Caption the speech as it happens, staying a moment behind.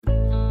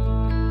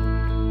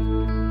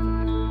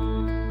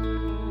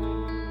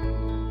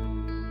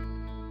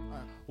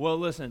Well,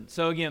 listen,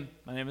 so again,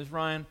 my name is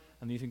Ryan.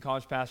 I'm the youth and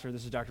college pastor.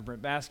 This is Dr.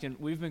 Brent Baskin.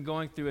 We've been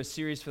going through a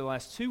series for the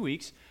last 2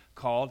 weeks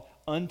called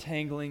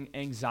Untangling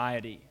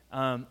Anxiety,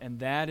 and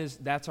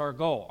that's our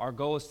goal. Our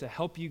goal is to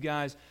help you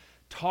guys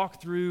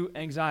talk through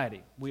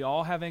anxiety. We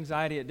all have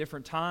anxiety at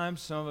different times,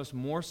 some of us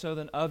more so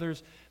than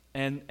others,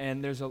 and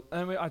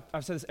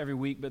I've said this every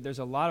week, but there's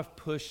a lot of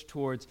push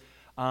towards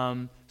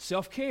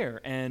self-care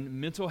and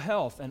mental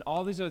health, and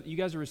all these you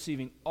guys are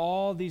receiving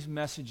all these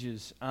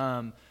messages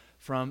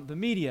from the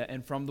media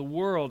and from the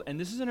world, and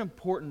this is an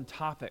important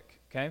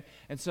topic, okay?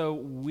 And so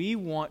we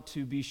want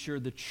to be sure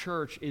the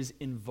church is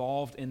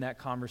involved in that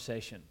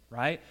conversation,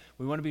 right?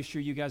 We want to be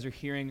sure you guys are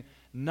hearing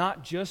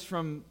not just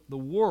from the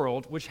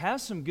world, which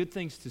has some good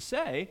things to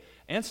say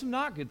and some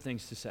not good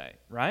things to say,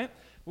 right?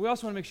 But we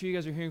also want to make sure you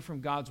guys are hearing from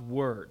God's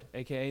Word,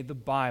 aka the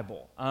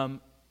Bible.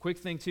 Quick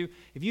thing too,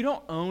 if you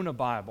don't own a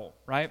Bible,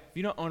 right? If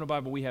you don't own a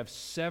Bible, we have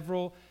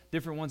several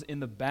different ones in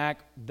the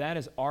back. That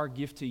is our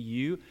gift to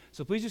you.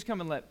 So please just come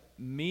and let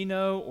me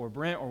know, or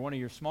Brent, or one of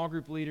your small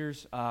group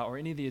leaders, or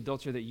any of the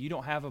adults here that you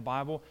don't have a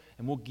Bible,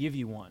 and we'll give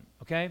you one,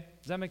 okay?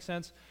 Does that make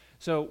sense?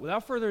 So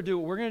without further ado,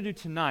 what we're going to do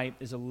tonight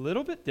is a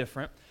little bit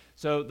different.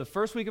 So the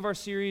first week of our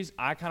series,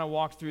 I kind of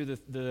walked through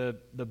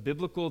the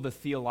biblical, the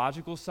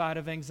theological side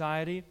of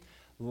anxiety.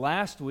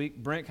 Last week,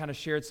 Brent kind of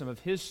shared some of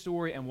his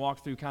story and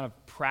walked through kind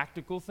of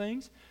practical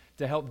things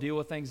to help deal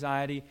with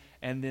anxiety.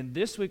 And then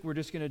this week, we're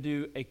just going to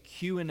do a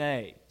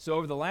Q&A. So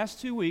over the last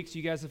 2 weeks,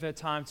 you guys have had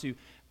time to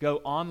go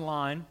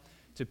online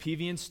to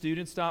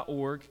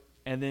pvnstudents.org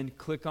and then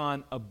click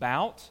on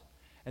About,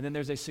 and then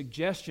there's a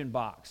suggestion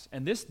box.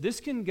 And this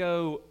can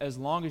go as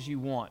long as you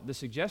want. The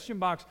suggestion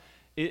box,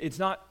 it's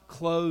not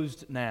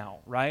closed now,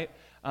 right?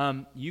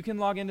 You can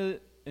log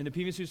into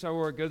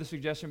pvnstudents.org, go to the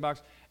suggestion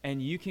box,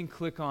 and you can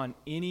click on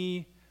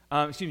you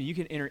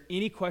can enter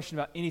any question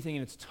about anything,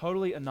 and it's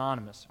totally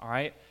anonymous, all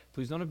right?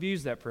 Please don't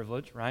abuse that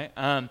privilege, right?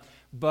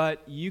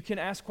 But you can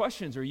ask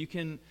questions, or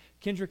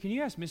Kendra, can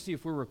you ask Misty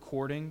if we're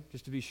recording,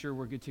 just to be sure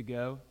we're good to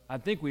go? I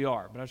think we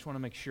are, but I just want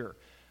to make sure.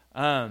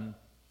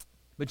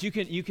 But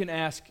you can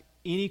ask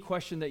any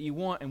question that you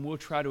want, and we'll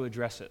try to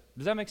address it.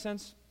 Does that make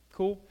sense?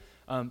 Cool?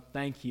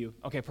 Thank you.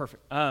 Okay,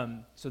 perfect.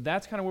 So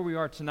that's kind of where we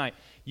are tonight.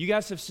 You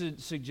guys have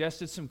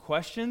suggested some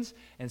questions,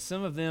 and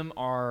some of them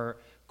are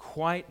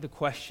quite the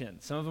question.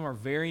 Some of them are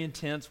very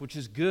intense, which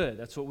is good.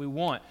 That's what we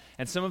want.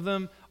 And some of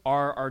them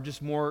are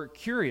just more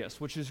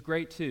curious, which is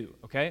great too,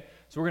 okay?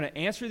 So we're going to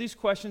answer these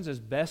questions as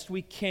best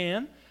we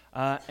can,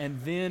 and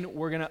then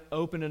we're going to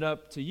open it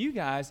up to you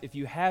guys if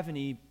you have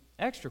any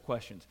extra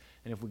questions.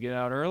 And if we get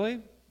out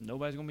early,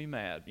 nobody's going to be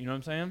mad. You know what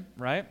I'm saying?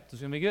 Right? So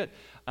it's going to be good.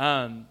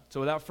 So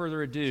without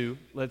further ado,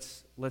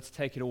 let's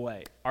take it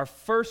away. Our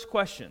first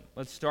question,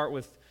 let's start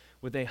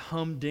with a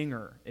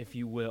humdinger, if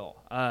you will.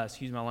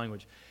 Excuse my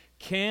language.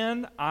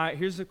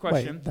 Here's the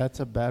question. Wait, that's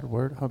a bad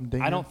word,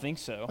 humdinger? I don't think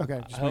so.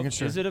 Okay, just making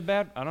sure. Is it a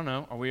bad? I don't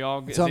know. Are we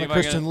all? It's on the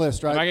Christian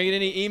list, right? Am I going to get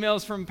any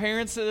emails from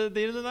parents at the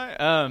end of the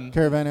night?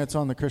 Caravan, it's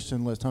on the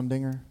Christian list,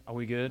 humdinger. Are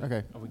we good?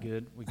 Okay. Are we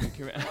good?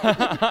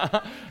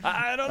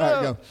 I don't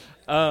know.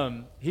 All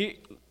right,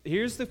 go.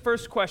 Here's the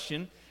first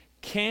question.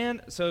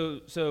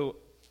 So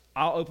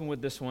I'll open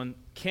with this one.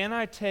 Can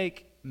I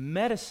take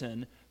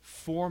medicine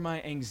for my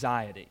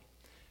anxiety?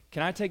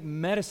 Can I take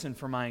medicine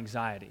for my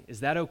anxiety? Is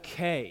that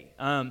okay?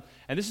 And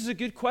this is a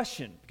good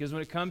question, because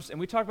when it comes, and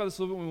we talked about this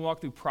a little bit when we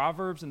walked through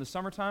Proverbs in the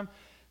summertime,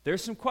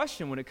 there's some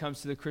question when it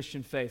comes to the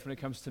Christian faith, when it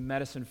comes to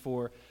medicine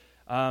for,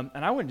 and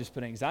I wouldn't just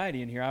put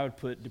anxiety in here, I would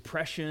put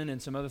depression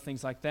and some other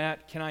things like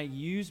that. Can I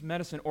use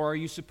medicine, or are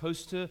you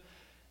supposed to,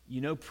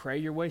 pray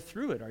your way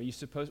through it?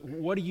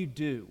 What do you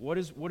do? What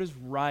is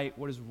right,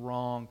 what is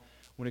wrong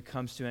when it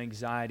comes to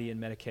anxiety and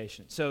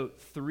medication? So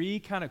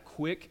 3 kind of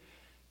quick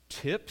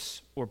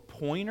tips or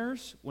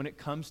pointers when it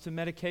comes to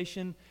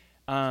medication.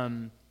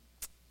 And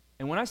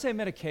when I say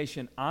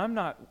medication,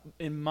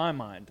 in my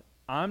mind,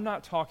 I'm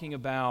not talking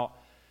about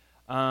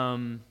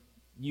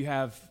you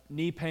have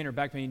knee pain or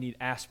back pain, you need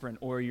aspirin,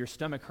 or your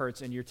stomach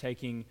hurts and you're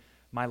taking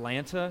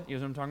Mylanta, you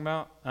know what I'm talking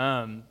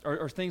about?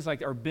 Or things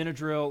like, or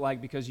Benadryl,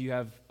 like because you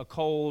have a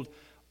cold,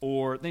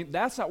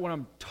 that's not what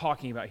I'm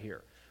talking about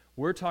here.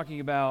 We're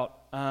talking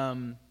about,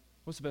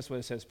 what's the best way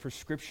to say this?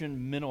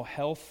 Prescription mental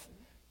health.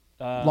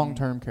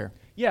 Long-term care.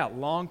 Yeah,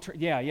 long-term.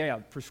 Yeah.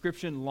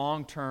 Prescription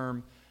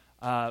long-term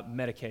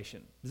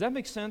medication. Does that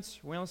make sense?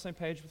 Are we on the same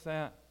page with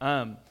that?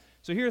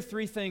 So here are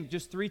 3 things,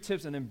 just 3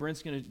 tips, and then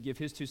Brent's going to give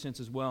his 2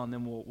 cents as well, and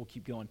then we'll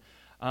keep going.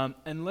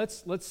 And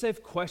let's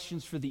save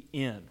questions for the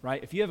end,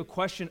 right? If you have a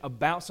question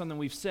about something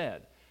we've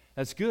said,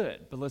 that's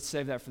good, but let's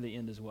save that for the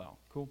end as well.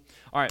 Cool?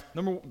 All right.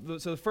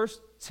 So the first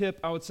tip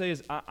I would say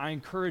is I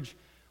encourage,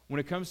 when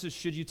it comes to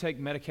should you take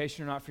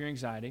medication or not for your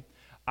anxiety,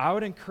 I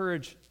would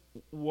encourage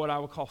what I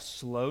would call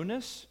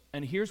slowness,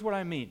 and here's what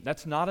I mean.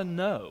 That's not a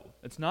no.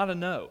 It's not a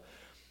no.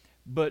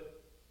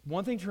 But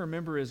one thing to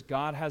remember is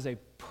God has a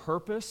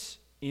purpose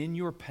in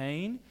your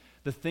pain,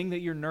 the thing that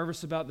you're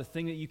nervous about, the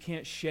thing that you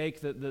can't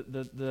shake,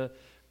 the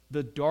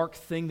dark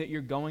thing that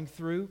you're going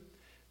through.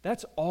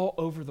 That's all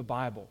over the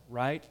Bible,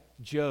 right?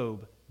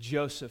 Job,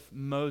 Joseph,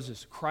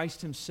 Moses,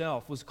 Christ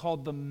himself was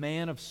called the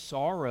man of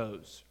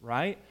sorrows,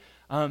 right?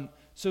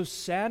 So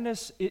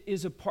sadness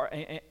is a part,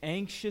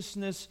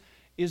 anxiousness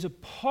is a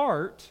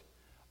part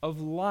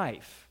of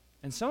life.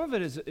 And some of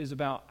it is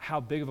about how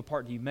big of a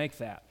part do you make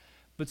that.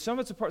 But some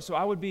of it's a part, so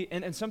I would be,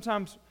 and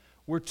sometimes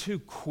we're too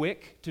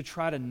quick to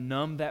try to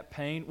numb that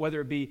pain,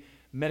 whether it be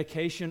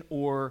medication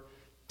or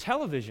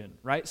television,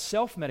 right?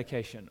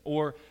 Self-medication,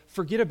 or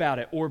forget about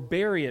it, or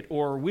bury it,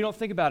 or we don't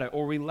think about it,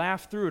 or we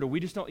laugh through it, or we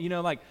just don't,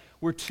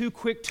 we're too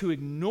quick to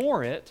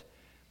ignore it,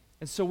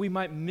 and so we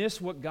might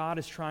miss what God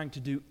is trying to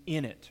do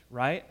in it,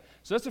 right?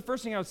 So that's the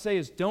first thing I would say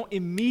is don't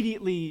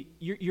immediately,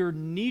 your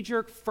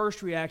knee-jerk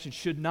first reaction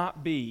should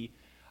not be,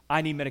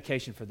 I need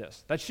medication for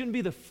this. That shouldn't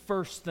be the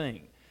first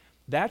thing.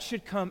 That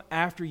should come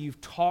after you've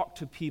talked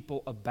to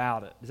people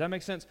about it. Does that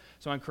make sense?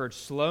 So I encourage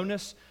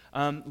slowness.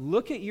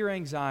 Look at your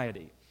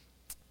anxiety.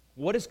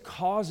 What is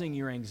causing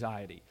your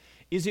anxiety?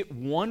 Is it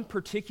one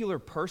particular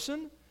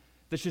person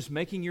that's just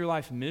making your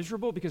life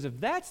miserable? Because if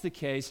that's the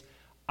case,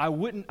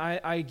 I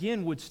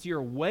again would steer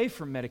away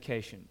from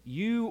medication.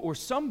 You or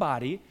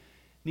somebody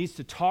needs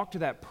to talk to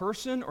that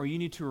person, or you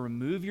need to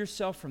remove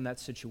yourself from that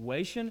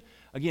situation.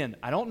 Again,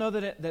 I don't know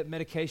that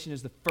medication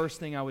is the first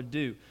thing I would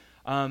do.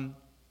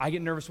 I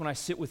get nervous when I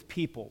sit with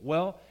people.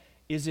 Well,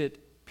 is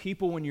it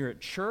people when you're at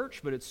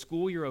church, but at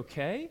school you're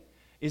okay?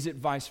 Is it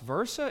vice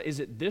versa? Is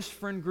it this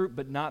friend group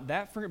but not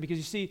that friend group? Because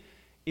you see,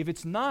 if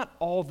it's not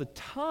all the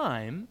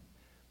time,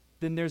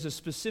 then there's a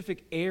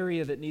specific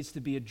area that needs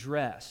to be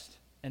addressed,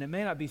 and it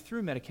may not be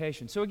through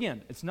medication. So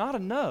again, it's not a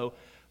no,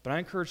 but I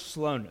encourage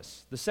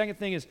slowness. The second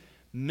thing is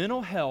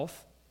mental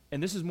health,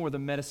 and this is more the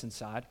medicine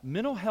side.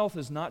 Mental health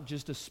is not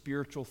just a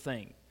spiritual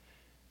thing.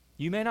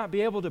 You may not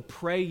be able to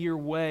pray your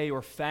way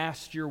or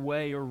fast your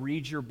way or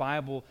read your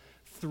Bible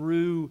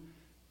through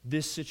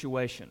this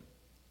situation.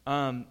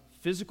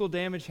 Physical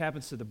damage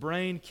happens to the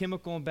brain,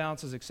 chemical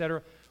imbalances,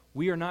 etc.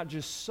 We are not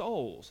just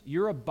souls.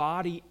 You're a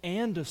body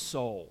and a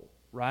soul,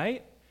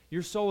 right?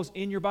 Your soul is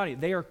in your body.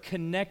 They are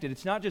connected.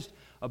 It's not just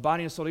a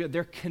body and a soul together.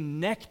 They're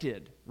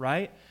connected,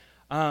 right?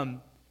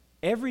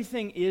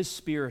 Everything is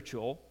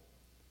spiritual,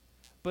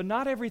 but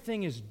not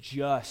everything is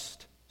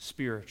just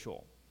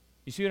spiritual.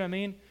 You see what I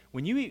mean?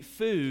 When you eat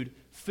food,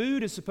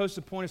 food is supposed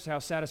to point us to how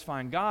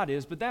satisfying God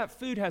is, but that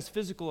food has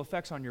physical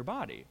effects on your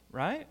body,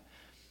 right?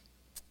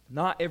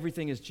 Not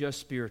everything is just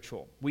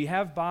spiritual. We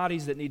have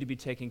bodies that need to be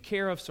taken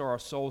care of so our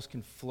souls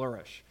can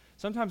flourish.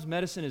 Sometimes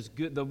medicine is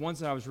good. The ones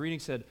that I was reading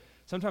said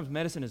sometimes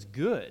medicine is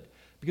good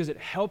because it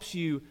helps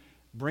you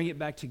bring it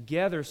back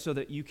together so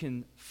that you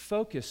can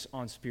focus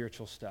on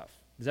spiritual stuff.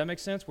 Does that make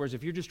sense? Whereas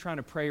if you're just trying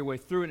to pray your way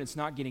through it and it's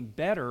not getting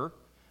better,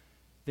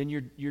 then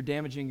you're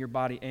damaging your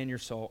body and your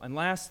soul. And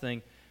last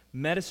thing,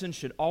 medicine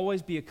should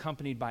always be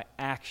accompanied by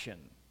action,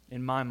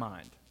 in my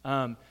mind.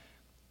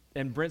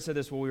 And Brent said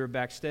this while we were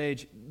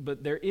backstage,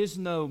 but there is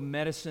no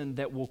medicine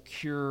that will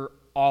cure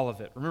all of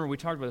it. Remember, we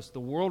talked about this.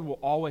 The world will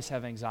always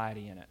have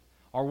anxiety in it.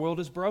 Our world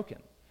is broken.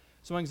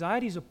 So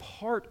anxiety is a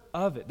part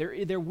of it.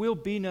 There will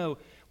be no,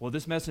 well,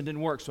 this medicine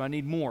didn't work, so I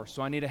need more,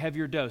 so I need a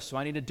heavier dose, so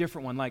I need a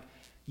different one. Like,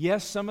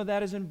 yes, some of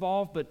that is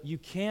involved, but you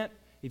can't,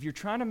 if you're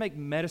trying to make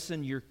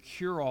medicine your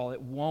cure-all,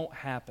 it won't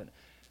happen.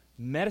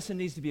 Medicine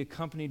needs to be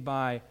accompanied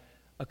by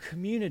a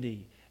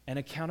community and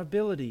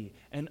accountability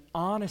and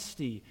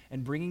honesty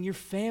and bringing your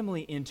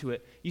family into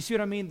it. You see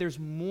what I mean? There's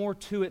more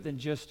to it than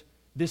just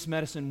this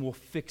medicine will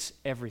fix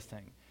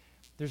everything.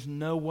 There's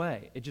no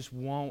way. It just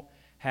won't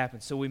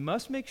happen. So we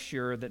must make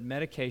sure that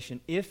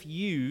medication, if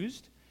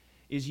used,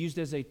 is used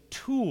as a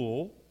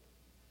tool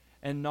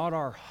and not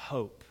our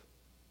hope.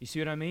 You see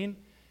what I mean?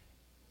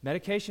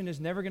 Medication is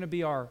never going to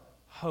be our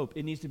hope.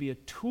 It needs to be a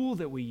tool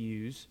that we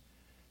use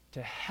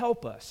to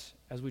help us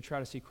as we try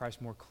to see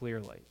Christ more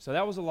clearly. So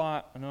that was a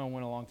lot. I know I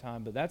went a long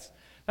time, but that's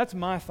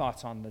my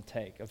thoughts on the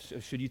take of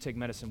should you take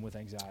medicine with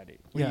anxiety.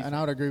 And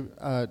I would agree.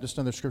 Just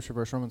another scripture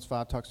verse, Romans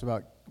 5 talks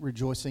about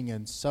rejoicing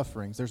in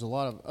sufferings. There's a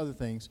lot of other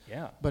things,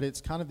 but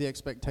it's kind of the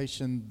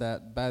expectation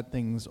that bad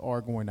things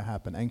are going to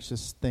happen.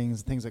 Anxious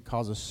things that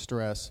cause us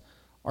stress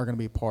are going to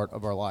be part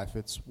of our life.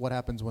 It's what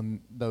happens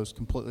when those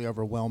completely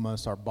overwhelm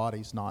us, our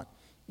body's not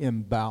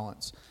in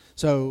balance.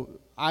 So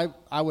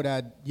I would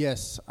add,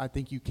 yes, I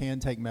think you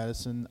can take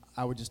medicine.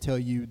 I would just tell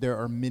you there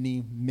are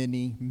many,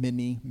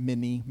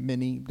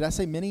 did I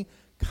say many?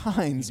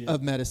 Kinds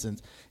of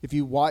medicines. If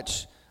you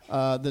watch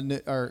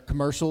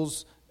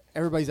commercials,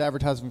 everybody's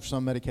advertising for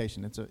some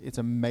medication. It's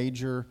a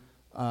major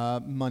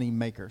money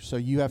maker. So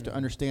you have to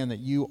understand that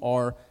you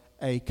are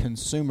a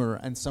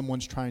consumer and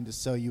someone's trying to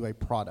sell you a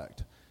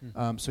product.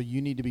 So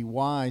you need to be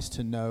wise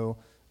to know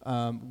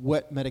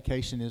what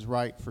medication is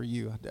right for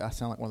you. I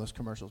sound like one of those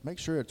commercials. Make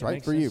sure it's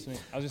right for you.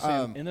 I was just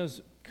saying, in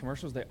those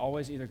commercials, they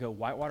always either go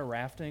whitewater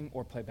rafting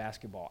or play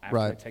basketball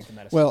after they take the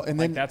medicine. Well, and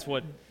then that's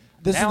what.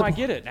 Now I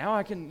get it. Now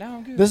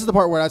I'm good. This is the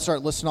part where I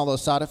start listing all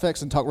those side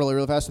effects and talk really,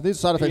 really fast. These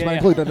side effects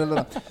might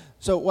include.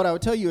 So what I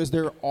would tell you is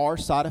there are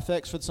side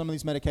effects for some of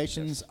these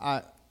medications.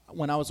 Yes.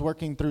 When I was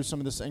working through some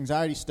of this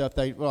anxiety stuff,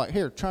 they were like,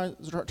 "Here, try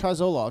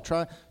Zoloft,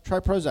 try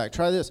Prozac,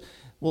 try this."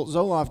 Well,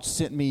 Zoloft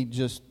sent me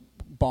just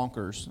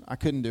bonkers. I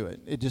couldn't do it.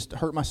 It just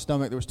hurt my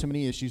stomach. There was too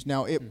many issues.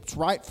 Now, it's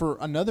right for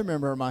another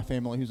member of my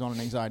family who's on an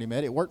anxiety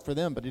med. It worked for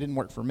them, but it didn't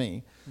work for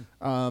me.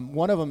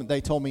 One of them, they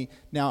told me,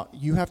 now,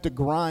 you have to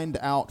grind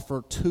out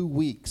for 2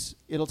 weeks.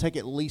 It'll take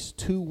at least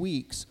 2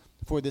 weeks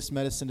for this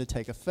medicine to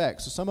take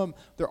effect. So some of them,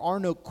 there are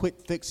no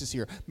quick fixes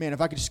here. Man,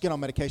 if I could just get on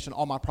medication,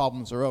 all my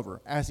problems are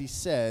over. As he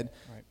said,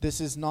 This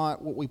is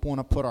not what we want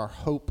to put our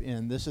hope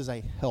in. This is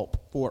a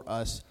help for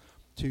us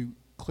to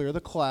clear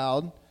the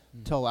cloud,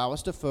 to allow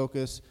us to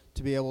focus,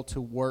 to be able to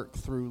work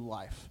through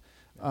life.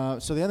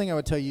 So the other thing I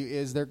would tell you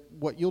is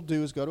what you'll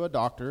do is go to a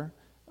doctor.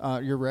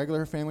 Your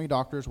regular family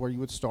doctor is where you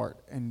would start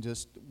and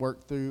just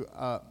work through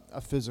a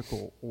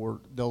physical,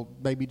 or they'll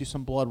maybe do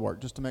some blood work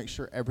just to make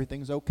sure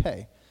everything's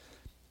okay.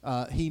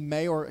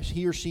 He or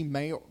she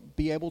may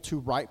be able to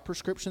write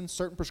prescriptions,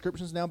 certain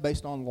prescriptions now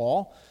based on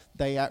law.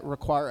 They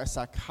require a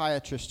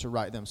psychiatrist to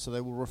write them, so they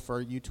will refer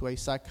you to a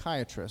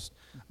psychiatrist.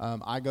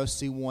 I go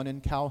see one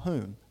in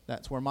Calhoun.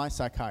 That's where my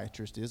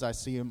psychiatrist is. I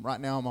see him right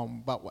now. I'm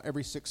on about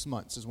every 6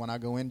 months is when I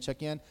go in,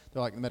 check in.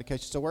 They're like, the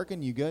medication's still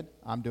working? You good?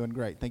 I'm doing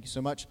great. Thank you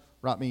so much.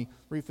 Write me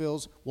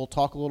refills. We'll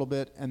talk a little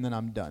bit, and then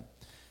I'm done.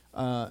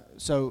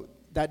 So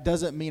that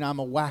doesn't mean I'm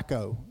a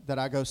wacko that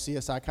I go see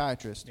a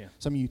psychiatrist. Yeah.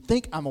 Some of you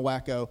think I'm a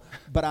wacko,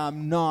 but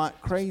I'm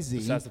not crazy.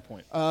 Besides the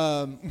point.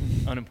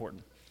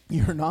 Unimportant.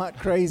 You're not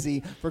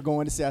crazy for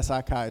going to see a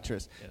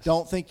psychiatrist. Yes.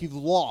 Don't think you've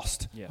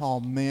lost. Yes. Oh,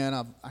 man,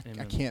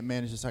 I can't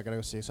manage this. I got to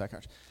go see a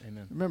psychiatrist.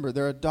 Amen. Remember,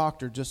 they're a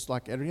doctor just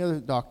like any other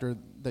doctor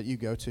that you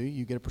go to.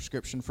 You get a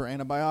prescription for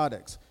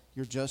antibiotics.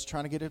 You're just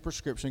trying to get a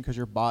prescription because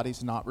your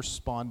body's not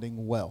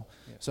responding well.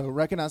 Yes. So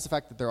recognize the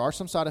fact that there are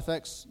some side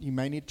effects. You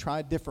may need to try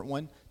a different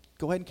one.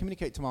 Go ahead and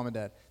communicate to mom and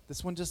dad.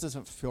 This one just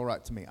doesn't feel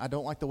right to me. I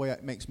don't like the way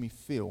it makes me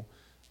feel.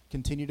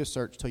 Continue to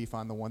search till you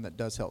find the one that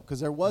does help. Because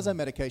there was a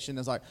medication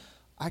that's like,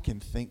 I can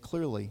think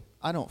clearly.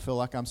 I don't feel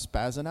like I'm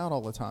spazzing out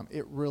all the time.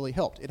 It really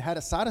helped. It had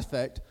a side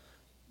effect,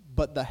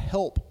 but the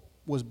help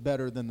was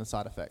better than the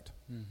side effect.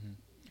 Mm-hmm.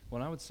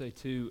 Well, I would say,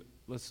 too,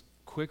 let's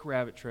quick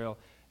rabbit trail,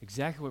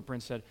 exactly what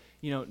Brent said.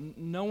 You know,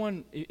 no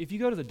one, if you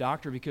go to the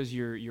doctor because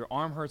your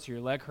arm hurts or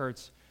your leg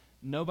hurts,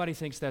 nobody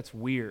thinks that's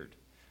weird.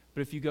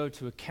 But if you go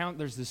to account,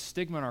 there's this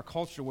stigma in our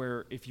culture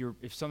where if your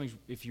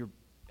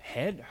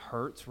head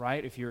hurts,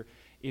 right?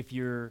 If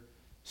your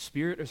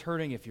spirit is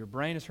hurting, if your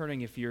brain is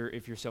hurting, if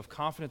your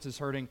self-confidence is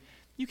hurting,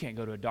 you can't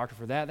go to a doctor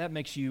for that. That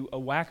makes you a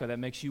wacko. That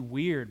makes you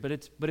weird. But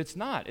it's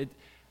not.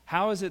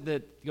 How is it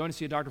that going to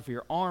see a doctor for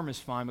your arm is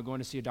fine, but going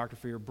to see a doctor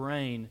for your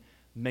brain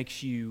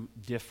makes you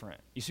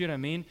different? You see what I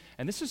mean?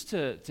 And this is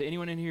to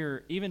anyone in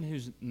here, even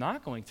who's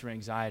not going through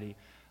anxiety,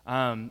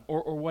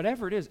 or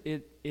whatever it is.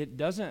 It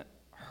doesn't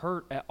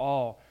hurt at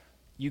all.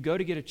 You go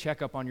to get a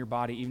checkup on your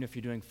body, even if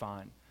you're doing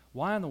fine.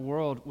 Why in the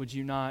world would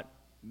you not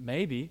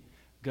maybe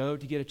go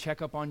to get a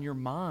checkup on your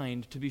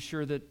mind to be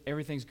sure that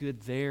everything's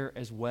good there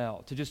as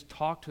well? To just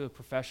talk to a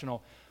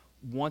professional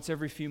once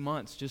every few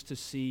months just to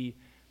see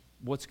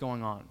what's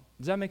going on.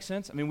 Does that make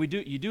sense? I mean,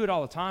 you do it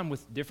all the time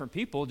with different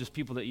people, just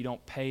people that you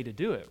don't pay to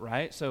do it,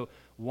 right? So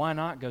why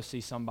not go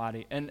see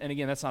somebody? And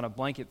again, that's not a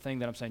blanket thing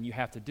that I'm saying you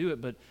have to do it,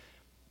 but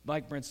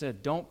like Brent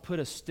said, don't put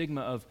a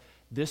stigma of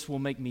this will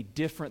make me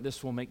different,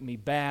 this will make me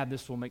bad,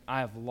 I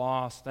have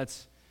lost.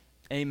 That's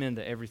amen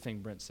to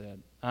everything Brent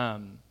said.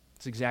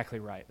 It's exactly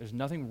right. There's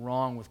nothing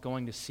wrong with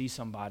going to see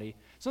somebody.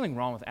 There's nothing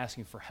wrong with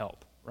asking for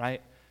help,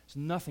 right? There's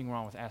nothing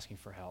wrong with asking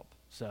for help.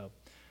 So,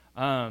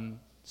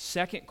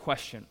 second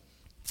question.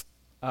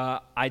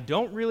 I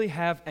don't really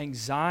have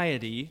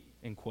anxiety,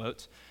 in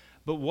quotes,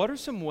 but what are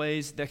some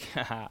ways that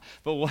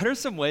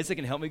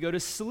can help me go to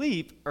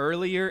sleep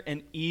earlier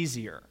and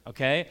easier?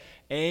 Okay?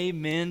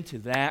 Amen to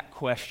that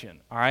question.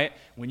 All right?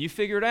 When you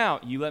figure it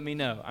out, you let me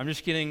know. I'm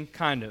just kidding,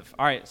 kind of.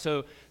 All right,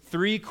 so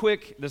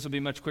this will be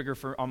much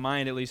quicker on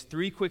my end at least,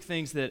 3 quick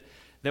things that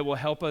will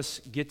help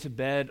us get to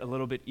bed a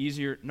little bit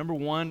easier. Number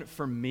 1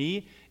 for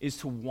me is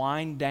to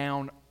wind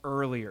down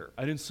earlier.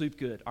 I didn't sleep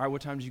good. All right,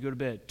 what time did you go to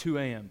bed? 2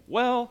 a.m.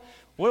 Well,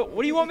 what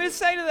do you want me to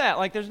say to that?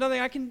 Like, there's nothing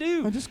I can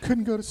do. I just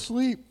couldn't go to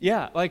sleep.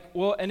 Yeah,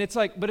 and it's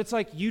like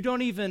you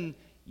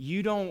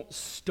don't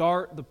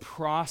start the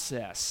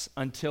process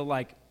until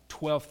like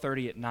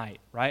 12:30 at night,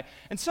 right?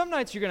 And some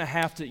nights you're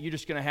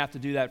just gonna have to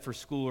do that for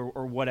school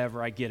or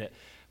whatever. I get it.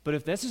 But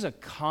if this is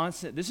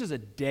a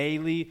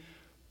daily,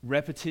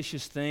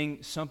 repetitious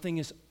thing, something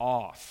is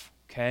off,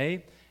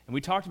 okay? And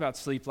we talked about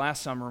sleep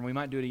last summer, and we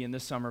might do it again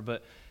this summer,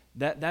 but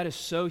that is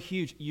so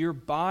huge. Your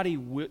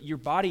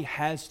body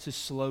has to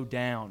slow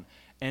down,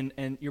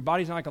 and your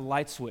body's not like a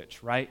light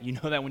switch, right? You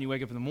know that when you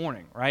wake up in the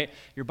morning, right?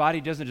 Your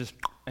body doesn't just,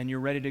 and you're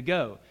ready to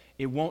go.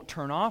 It won't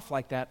turn off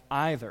like that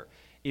either.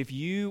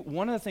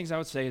 One of the things I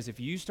would say is if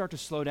you start to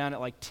slow down at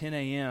like 10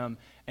 a.m.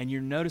 and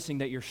you're noticing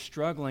that you're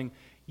struggling,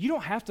 you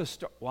don't have to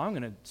start,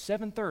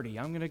 7:30,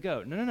 I'm going to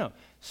go. No.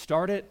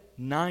 Start at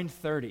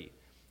 9:30.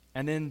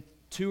 And then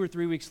 2 or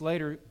 3 weeks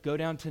later, go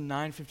down to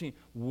 9:15.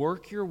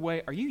 Work your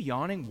way. Are you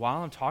yawning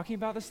while I'm talking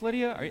about this,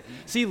 Lydia?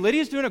 See,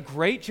 Lydia's doing a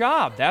great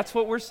job. That's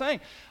what we're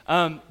saying.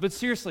 But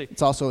seriously.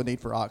 It's also a need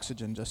for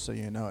oxygen, just so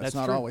you know. It's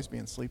not true. Always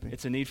being sleepy.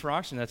 It's a need for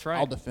oxygen. That's right.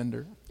 I'll defend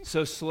her.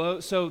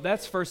 So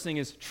that's first thing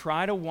is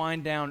try to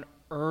wind down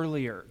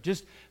earlier.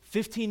 Just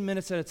 15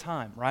 minutes at a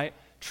time, right?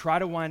 Try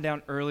to wind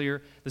down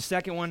earlier. The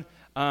second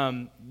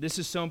one, this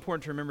is so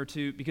important to remember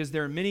too, because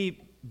there are many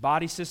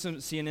body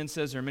systems, CNN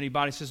says there are many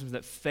body systems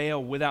that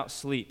fail without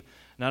sleep.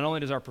 Not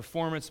only does our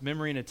performance,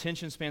 memory, and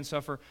attention span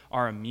suffer,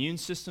 our immune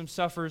system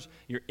suffers,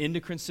 your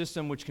endocrine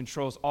system, which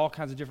controls all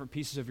kinds of different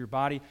pieces of your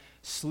body.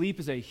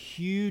 Sleep is a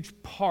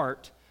huge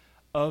part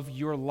of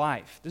your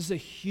life. This is a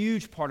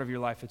huge part of your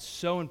life. It's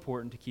so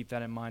important to keep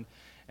that in mind.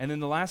 And then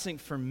the last thing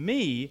for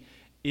me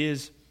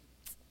is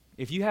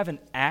if you have an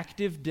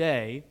active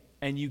day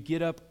and you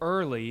get up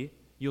early,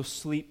 you'll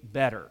sleep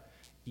better.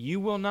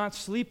 You will not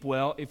sleep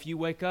well if you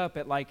wake up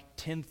at like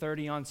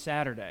 10:30 on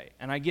Saturday.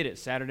 And I get it.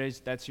 Saturdays,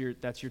 that's your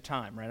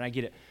time, right? I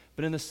get it.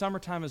 But in the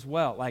summertime as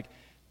well, like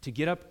to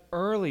get up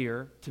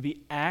earlier, to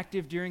be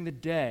active during the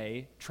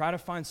day, try to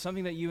find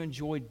something that you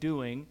enjoy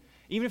doing,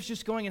 even if it's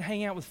just going and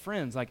hanging out with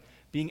friends, like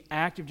being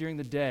active during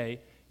the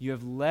day, you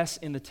have less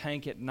in the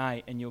tank at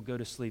night and you'll go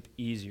to sleep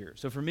easier.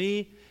 So for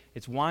me,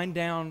 it's wind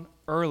down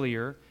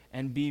earlier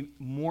and be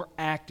more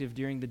active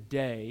during the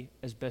day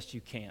as best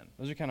you can.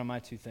 Those are kind of my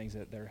two things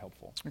that are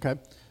helpful. Okay.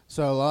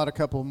 So a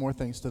couple more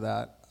things to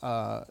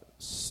that.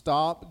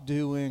 Stop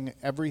doing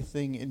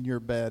everything in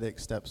your bed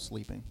except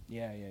sleeping.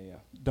 Yeah.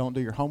 Don't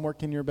do your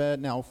homework in your bed.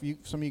 Now,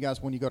 some of you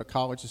guys, when you go to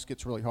college, this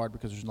gets really hard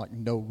because there's like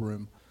no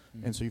room.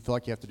 Mm-hmm. And so you feel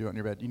like you have to do it in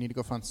your bed. You need to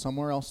go find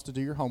somewhere else to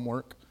do your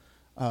homework,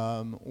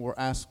 or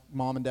ask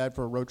mom and dad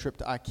for a road trip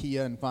to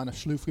IKEA and find a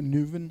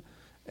Schlufennuven.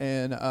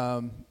 And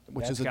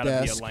which that's is a desk. That's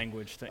got to be a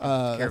language thing.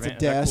 That's a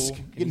desk.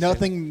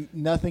 Cool?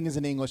 Nothing is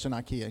in English in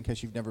IKEA. In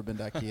case you've never been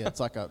to IKEA,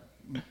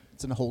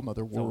 it's in a whole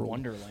other world. It's a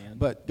wonderland.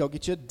 But go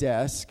get you a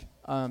desk,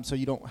 so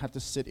you don't have to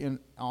sit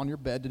on your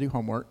bed to do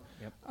homework.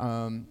 Yep.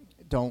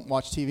 Don't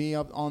watch TV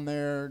on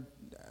there.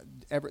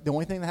 The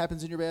only thing that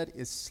happens in your bed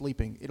is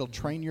sleeping. It'll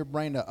train your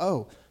brain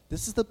to,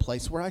 this is the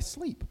place where I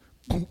sleep.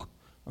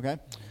 Okay.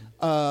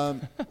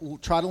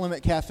 Try to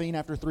limit caffeine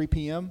after 3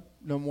 p.m.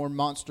 No more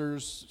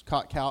Monsters,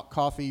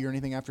 coffee, or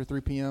anything after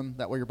 3 p.m.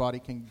 That way your body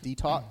can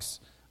detox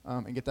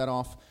and get that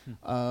off.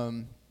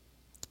 And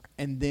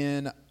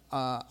then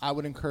I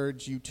would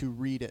encourage you to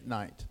read at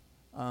night.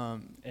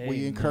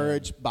 We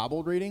encourage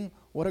Bible reading.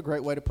 What a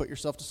great way to put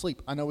yourself to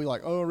sleep. I know we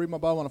read my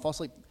Bible and I fall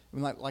asleep. I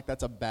mean, like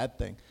that's a bad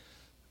thing.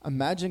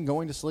 Imagine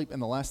going to sleep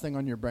and the last thing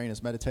on your brain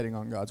is meditating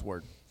on God's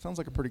Word. Sounds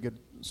like a pretty good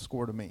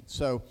score to me.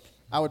 So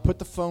I would put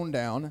the phone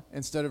down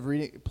instead of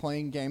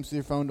playing games with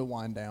your phone to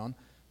wind down.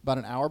 About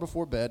an hour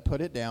before bed,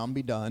 put it down,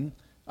 be done.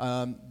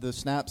 The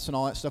snaps and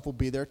all that stuff will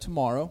be there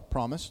tomorrow,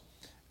 promise.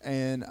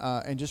 And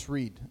just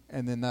read,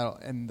 and then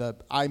the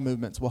eye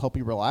movements will help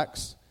you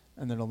relax,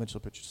 and then it'll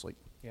eventually put you to sleep.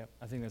 Yeah,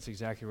 I think that's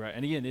exactly right.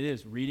 And again,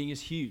 reading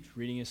is huge.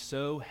 Reading is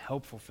so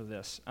helpful for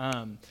this.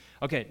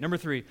 Okay, number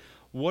 3.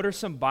 What are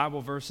some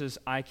Bible verses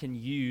I can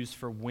use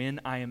for when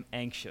I am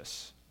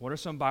anxious? What are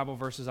some Bible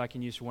verses I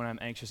can use for when I'm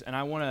anxious? And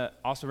I want to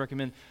also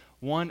recommend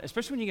one,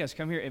 especially when you guys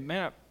come here, it may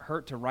not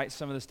hurt to write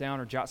some of this down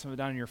or jot some of it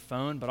down on your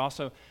phone, but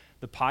also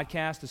the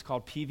podcast is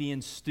called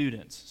PVN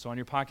Students. So on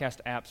your podcast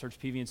app, search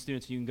PVN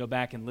Students, and you can go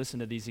back and listen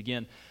to these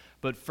again.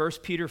 But 1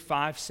 Peter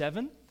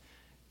 5:7,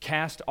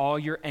 cast all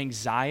your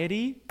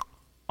anxiety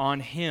on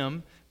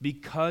him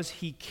because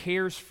he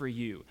cares for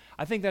you.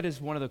 I think that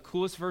is one of the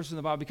coolest verses in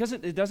the Bible because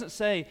it doesn't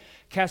say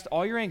cast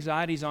all your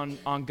anxieties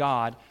on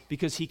God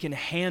because he can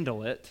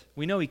handle it.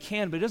 We know he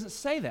can, but it doesn't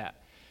say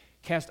that.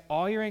 Cast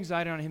all your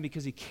anxiety on him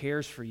because he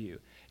cares for you.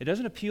 It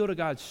doesn't appeal to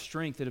God's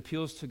strength. It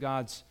appeals to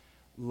God's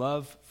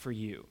love for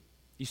you.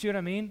 You see what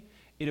I mean?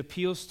 It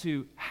appeals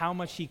to how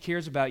much he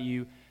cares about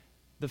you.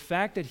 The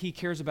fact that he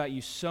cares about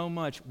you so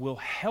much will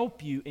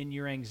help you in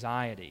your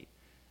anxiety.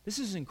 This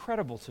is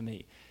incredible to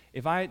me.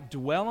 If I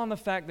dwell on the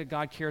fact that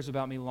God cares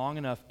about me long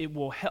enough, it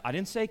will help. I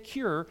didn't say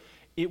cure.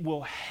 It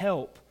will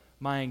help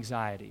my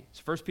anxiety.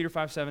 It's 1 Peter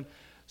 5:7.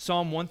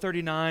 Psalm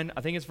 139,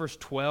 I think it's verse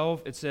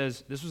 12. It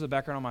says, this was the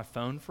background on my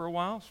phone for a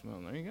while. So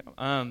there you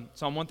go.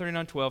 Psalm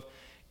 139:12.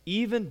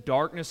 Even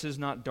darkness is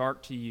not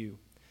dark to you.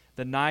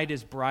 The night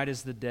is bright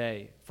as the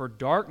day. For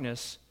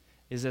darkness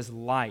is as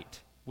light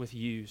with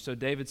you. So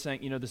David's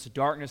saying, this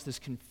darkness, this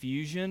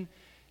confusion.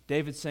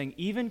 David's saying,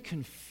 even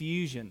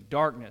confusion,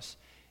 darkness,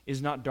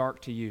 is not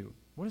dark to you.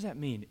 What does that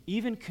mean?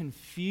 Even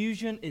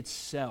confusion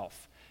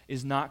itself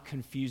is not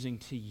confusing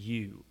to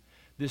you.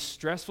 This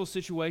stressful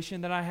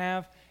situation that I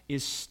have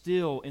is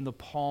still in the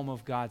palm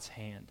of God's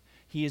hand.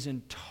 He is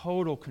in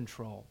total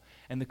control.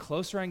 And the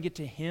closer I can get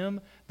to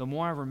him, the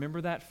more I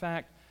remember that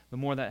fact, the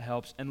more that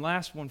helps. And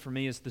last one for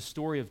me is the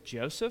story of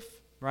Joseph,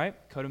 right?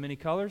 Coat of many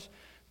colors,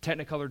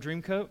 Technicolor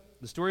Dreamcoat.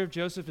 The story of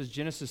Joseph is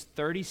Genesis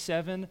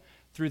 37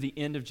 through the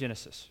end of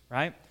Genesis,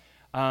 right?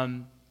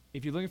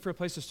 if you're looking for a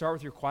place to start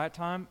with your quiet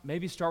time,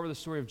 maybe start with the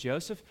story of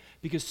Joseph,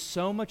 because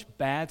so much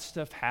bad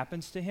stuff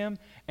happens to him,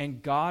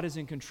 and God is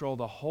in control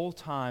the whole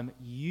time,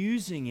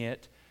 using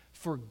it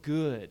for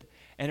good.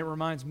 And it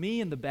reminds me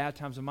in the bad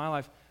times of my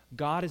life,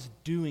 God is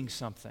doing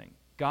something.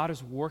 God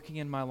is working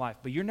in my life.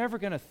 But you're never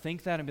going to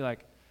think that and be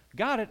like,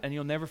 got it, and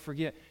you'll never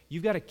forget.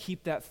 You've got to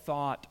keep that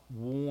thought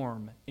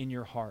warm in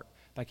your heart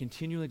by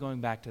continually going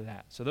back to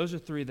that. So those are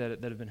three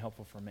that have been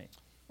helpful for me.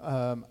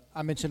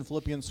 I mentioned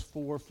Philippians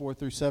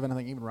 4:4-7. I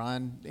think even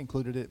Ryan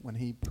included it when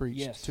he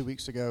preached 2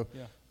 weeks ago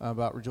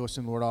about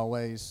rejoicing in the Lord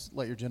always.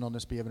 Let your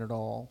gentleness be evident at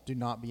all. Do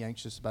not be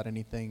anxious about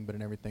anything, but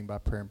in everything by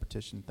prayer and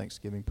petition,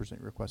 thanksgiving,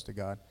 present your request to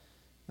God.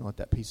 And let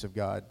that peace of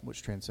God,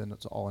 which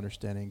transcends all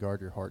understanding,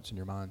 guard your hearts and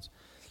your minds.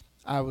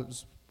 I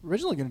was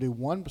originally going to do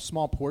one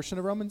small portion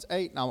of Romans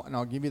 8, and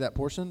I'll give you that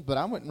portion, but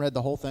I went and read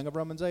the whole thing of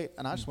Romans 8,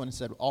 and I just went and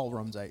said all of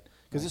Romans 8.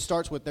 Because it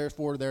starts with,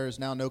 therefore, there is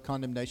now no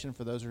condemnation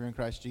for those who are in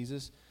Christ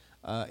Jesus.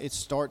 It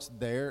starts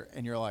there,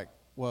 and you're like,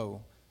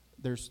 whoa,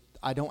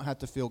 I don't have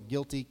to feel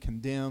guilty,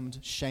 condemned,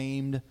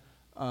 shamed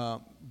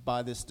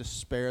by this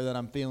despair that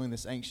I'm feeling,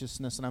 this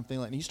anxiousness that I'm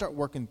feeling. And you start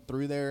working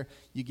through there.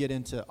 You get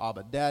into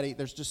Abba Daddy.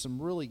 There's just some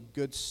really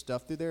good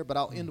stuff through there, but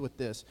I'll end with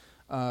this.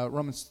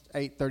 Romans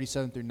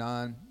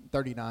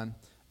 8:37-39.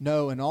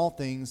 No, in all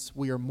things,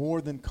 we are more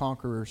than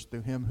conquerors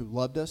through him who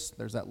loved us.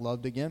 There's that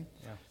loved again.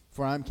 Yeah.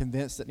 For I'm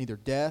convinced that neither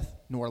death,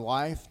 nor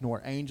life,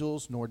 nor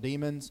angels, nor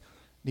demons,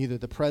 neither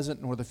the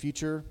present nor the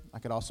future, I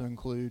could also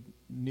include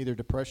neither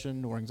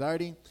depression nor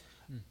anxiety,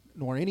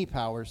 nor any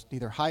powers,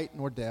 neither height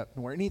nor depth,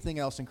 nor anything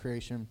else in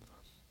creation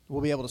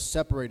will be able to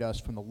separate us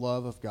from the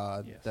love of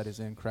God that is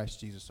in Christ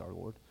Jesus our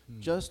Lord.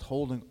 Just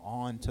holding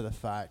on to the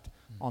fact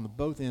on the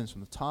both ends,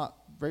 from the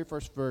top, very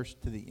first verse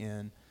to the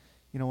end,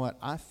 you know what,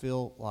 I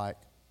feel like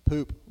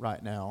poop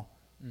right now,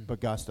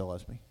 but God still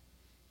loves me.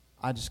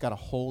 I just got to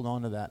hold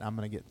on to that. I'm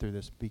going to get through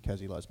this because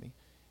he loves me.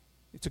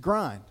 It's a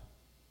grind.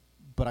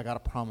 But I got a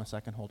promise I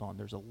can hold on.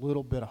 There's a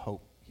little bit of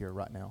hope here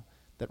right now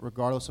that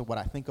regardless of what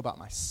I think about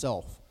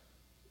myself,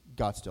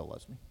 God still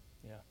loves me.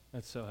 Yeah,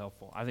 that's so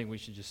helpful. I think we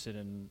should just sit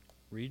and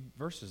read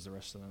verses the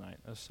rest of the night.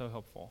 That's so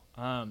helpful.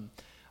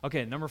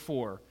 Okay, number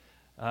 4.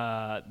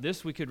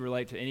 This we could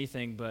relate to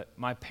anything, but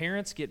my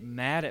parents get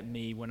mad at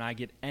me when I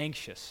get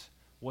anxious.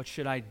 What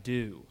should I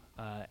do?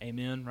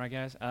 Amen, right,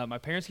 guys? My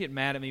parents get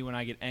mad at me when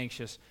I get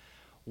anxious.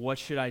 What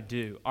should I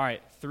do? All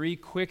right, 3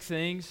 quick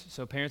things.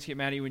 So parents get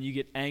mad at you when you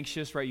get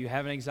anxious, right? You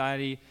have an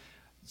anxiety,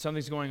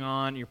 something's going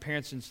on. Your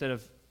parents, instead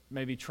of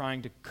maybe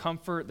trying to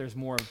comfort, there's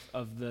more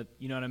of the,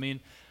 you know what I mean?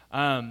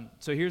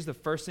 So here's the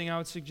first thing I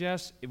would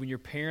suggest. When your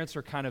parents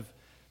are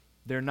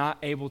they're not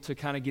able to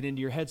kind of get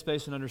into your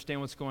headspace and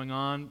understand what's going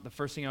on, the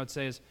first thing I would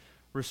say is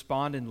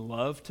respond in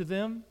love to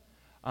them.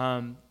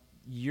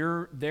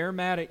 They're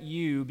mad at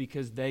you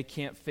because they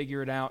can't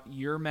figure it out.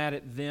 You're mad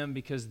at them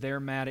because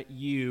they're mad at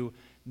you.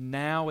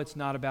 Now it's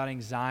not about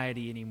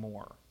anxiety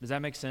anymore. Does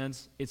that make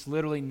sense? It's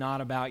literally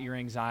not about your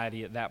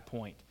anxiety at that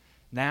point.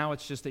 Now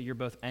it's just that you're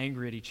both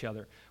angry at each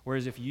other.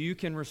 Whereas if you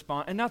can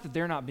respond, and not that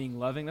they're not being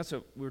loving, that's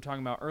what we were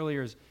talking about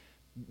earlier, is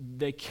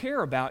they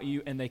care about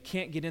you and they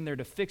can't get in there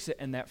to fix it,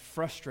 and that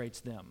frustrates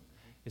them.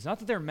 It's not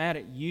that they're mad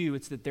at you,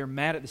 it's that they're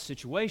mad at the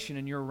situation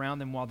and you're around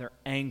them while they're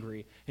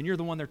angry and you're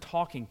the one they're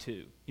talking to.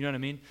 You know what I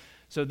mean?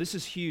 So this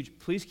is huge.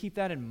 Please keep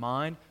that in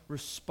mind.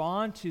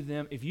 Respond to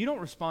them. If you don't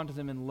respond to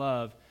them in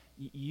love,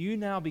 you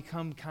now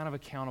become kind of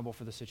accountable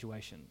for the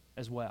situation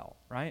as well,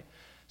 right?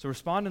 So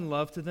respond in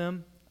love to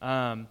them.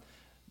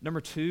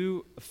 Number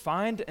 2,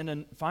 find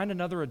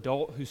another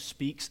adult who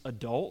speaks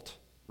adult,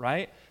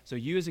 right? So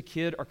you as a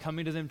kid are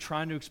coming to them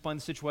trying to explain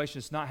the situation.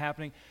 It's not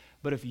happening.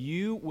 But if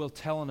you will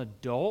tell an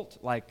adult,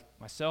 like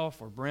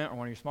myself or Brent or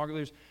one of your small group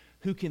leaders,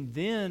 who can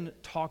then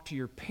talk to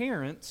your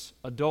parents,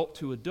 adult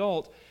to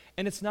adult,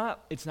 and it's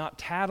not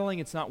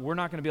tattling. We're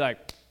not going to be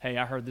like, hey,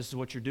 I heard this is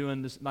what you're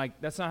doing.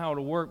 That's not how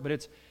it'll work. But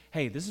it's,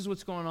 hey, this is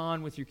what's going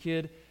on with your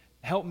kid.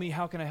 Help me.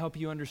 How can I help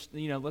you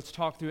understand? Let's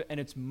talk through it. And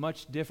it's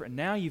much different.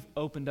 Now you've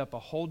opened up a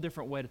whole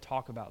different way to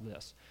talk about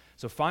this.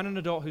 So find an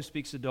adult who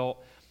speaks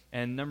adult.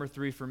 And number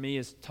 3 for me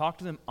is talk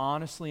to them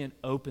honestly and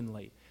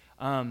openly.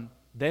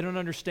 They don't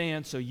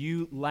understand, so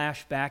you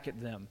lash back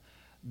at them.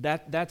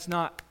 That's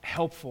not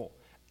helpful.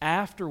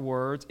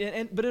 Afterwards,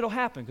 but it'll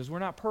happen because we're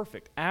not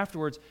perfect.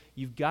 Afterwards,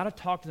 you've got to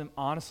talk to them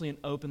honestly and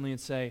openly and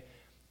say,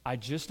 I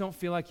just don't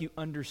feel like you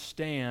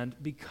understand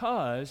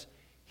because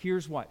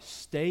here's why.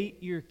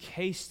 State your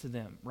case to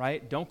them,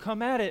 right? Don't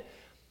come at it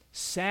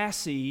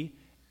sassy,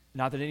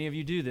 not that any of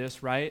you do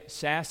this, right?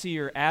 Sassy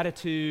or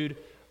attitude,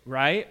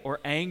 right? Or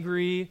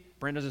angry.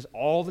 Brent does this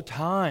all the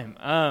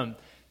time.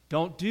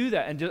 Don't do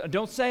that. And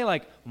don't say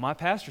like, well, my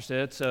pastor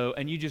said so,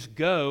 and you just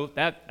go.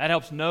 That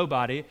helps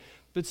nobody.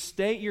 But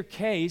state your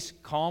case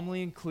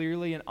calmly and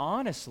clearly and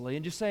honestly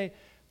and just say,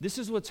 this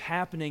is what's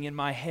happening in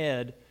my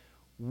head.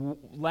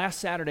 Last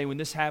Saturday when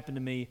this happened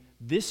to me,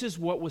 this is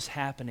what was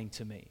happening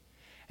to me.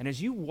 And as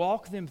you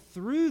walk them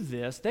through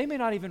this, they may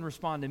not even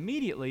respond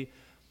immediately,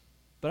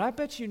 but I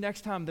bet you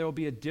next time there will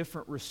be a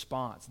different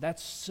response.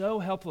 That's so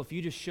helpful if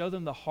you just show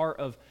them the heart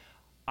of,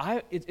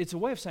 It's a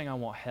way of saying I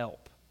want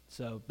help.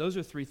 So those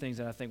are 3 things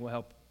that I think will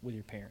help with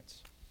your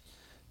parents.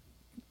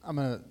 I'm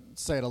going to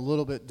say it a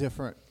little bit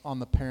different on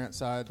the parent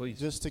side. Please.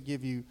 Just to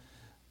give you,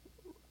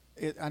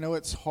 I know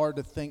it's hard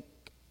to think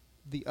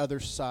the other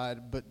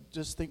side, but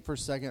just think for a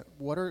second,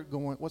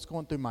 what's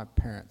going through my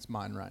parents'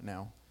 mind right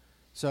now?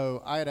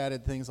 So I had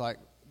added things like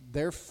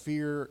they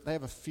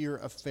have a fear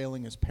of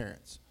failing as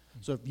parents.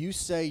 So if you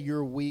say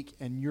you're weak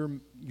and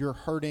you're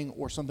hurting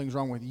or something's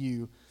wrong with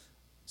you,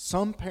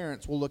 some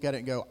parents will look at it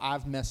and go,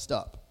 I've messed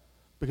up.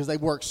 Because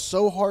they've worked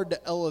so hard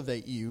to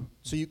elevate you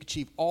so you can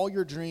achieve all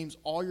your dreams,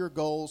 all your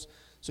goals,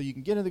 so you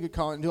can get into the good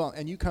college and do all,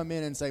 and you come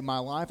in and say, my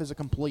life is a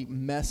complete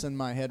mess in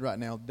my head right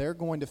now. They're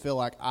going to feel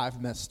like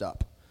I've messed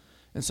up.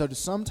 And so to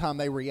sometime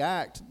they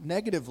react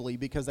negatively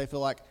because they feel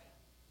like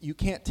you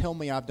can't tell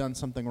me I've done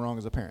something wrong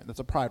as a parent. That's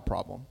a pride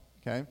problem,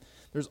 okay?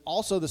 There's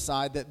also the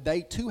side that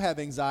they too have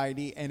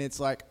anxiety, and it's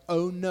like,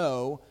 oh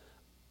no,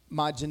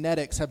 my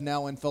genetics have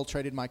now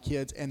infiltrated my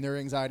kids and their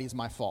anxiety is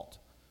my fault.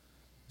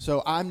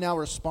 So I'm now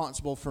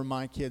responsible for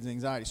my kids'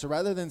 anxiety. So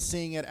rather than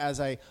seeing it as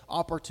an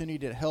opportunity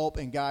to help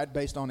and guide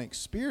based on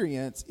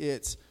experience,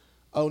 it's,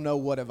 oh no,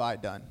 what have I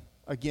done?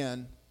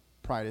 Again,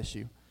 pride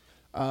issue.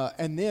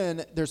 And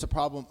then there's a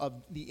problem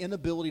of the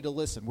inability to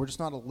listen. We're just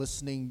not a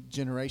listening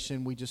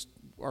generation. We just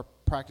are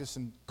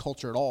practicing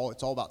culture at all.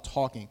 It's all about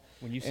talking.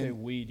 When you say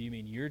we, do you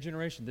mean your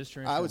generation, this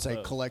generation? I would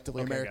say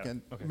collectively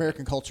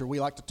American culture. We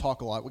like to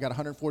talk a lot. We got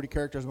 140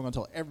 characters. We're going to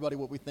tell everybody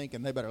what we think,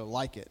 and they better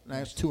like it. And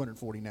that's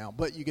 240 now,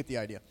 but you get the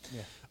idea.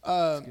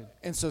 Yeah,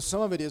 and so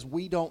some of it is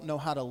we don't know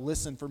how to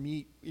listen. For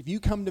me, if you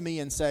come to me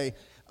and say,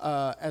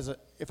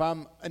 if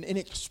I'm an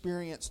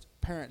inexperienced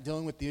parent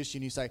dealing with the issue,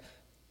 and you say,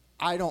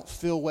 I don't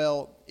feel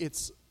well,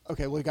 it's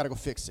okay, well, we got to go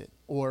fix it.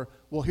 Or,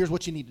 well, here's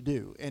what you need to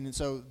do. And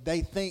so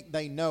they think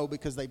they know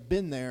because they've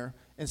been there,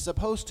 as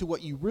opposed to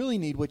what you really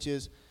need, which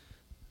is,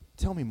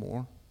 tell me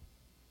more.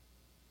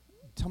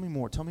 Tell me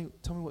more. Tell me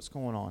what's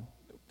going on.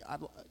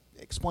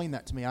 Explain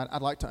that to me.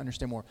 I'd like to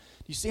understand more. Do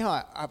you see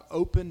how I've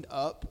opened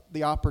up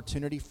the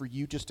opportunity for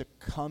you just to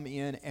come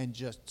in and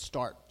just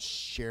start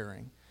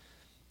sharing?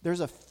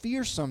 There's a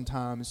fear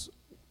sometimes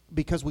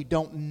because we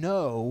don't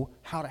know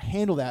how to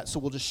handle that, so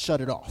we'll just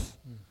shut it off.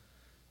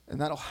 And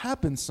that'll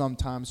happen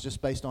sometimes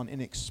just based on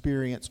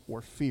inexperience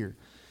or fear.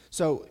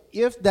 So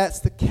if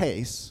that's the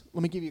case,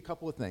 let me give you a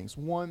couple of things.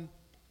 One,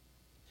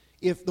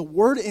 if the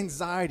word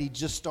anxiety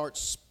just starts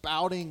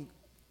spouting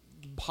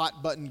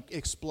hot button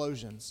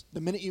explosions, the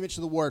minute you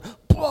mention the word,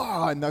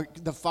 blah, and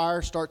the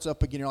fire starts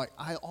up again, you're like,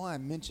 all I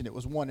mentioned it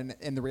was one,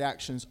 and the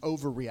reaction is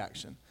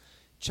overreaction.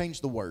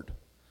 Change the word.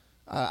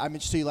 I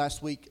mentioned to you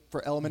last week,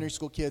 for elementary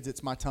school kids,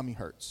 it's my tummy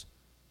hurts.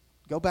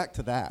 Go back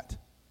to that.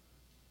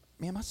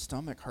 Man, my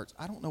stomach hurts.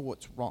 I don't know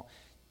what's wrong.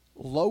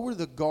 Lower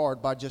the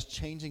guard by just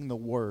changing the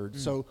word.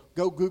 So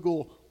go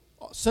Google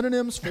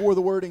synonyms for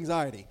the word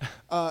anxiety.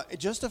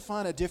 Just to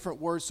find a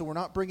different word so we're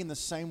not bringing the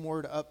same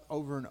word up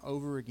over and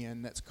over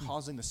again that's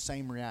causing the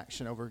same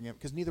reaction over again,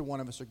 because neither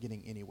one of us are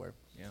getting anywhere.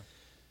 Yeah.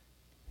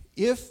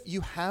 If you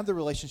have the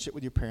relationship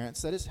with your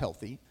parents that is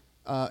healthy,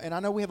 and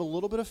I know we have a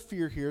little bit of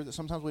fear here that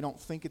sometimes we don't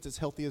think it's as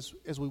healthy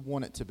as we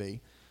want it to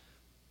be,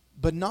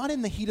 but not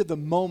in the heat of the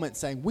moment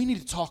saying, we need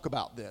to talk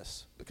about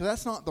this, because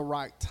that's not the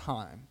right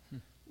time.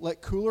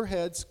 Let cooler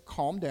heads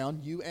calm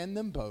down, you and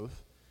them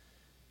both,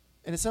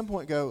 and at some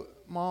point go,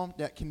 Mom,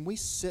 Dad, can we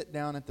sit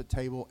down at the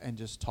table and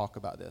just talk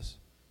about this?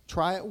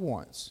 Try it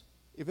once.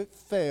 If it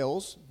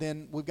fails,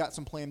 then we've got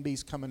some plan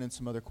Bs coming and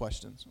some other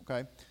questions,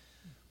 okay?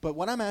 But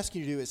what I'm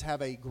asking you to do is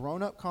have a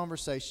grown-up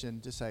conversation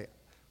to say,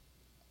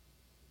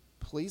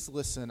 please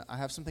listen, I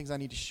have some things I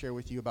need to share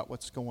with you about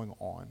what's going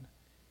on.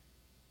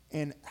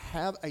 And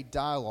have a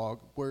dialogue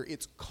where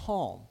it's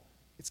calm.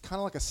 It's kind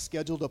of like a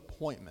scheduled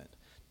appointment.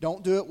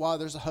 Don't do it while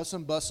there's a hustle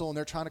and bustle and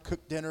they're trying to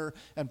cook dinner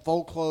and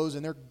fold clothes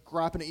and they're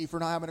griping at you for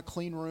not having a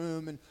clean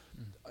room and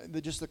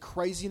just the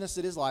craziness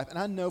that is life. And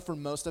I know for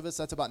most of us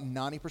that's about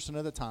 90%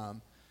 of the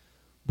time.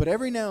 But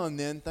every now and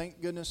then,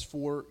 thank goodness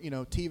for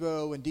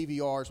TiVo and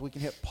DVRs, we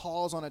can hit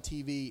pause on a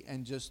TV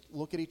and just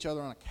look at each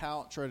other on a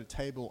couch or at a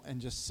table and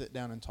just sit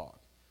down and talk.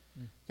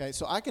 Okay,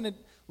 so I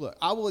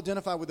will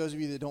identify with those of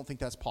you that don't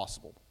think that's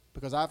possible.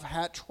 Because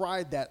I've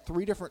tried that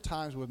 3 different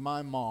times with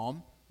my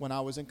mom when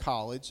I was in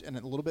college and a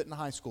little bit in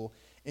high school,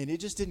 and it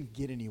just didn't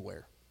get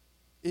anywhere.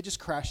 It just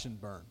crashed and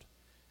burned,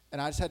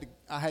 and I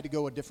had to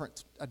go a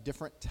different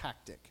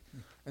tactic,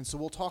 and so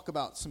we'll talk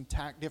about some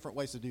different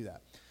ways to do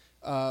that.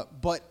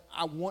 But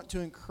I want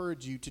to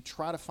encourage you to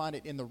try to find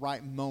it in the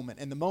right moment,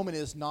 and the moment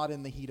is not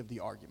in the heat of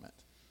the argument,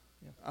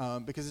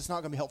 because it's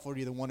not going to be helpful to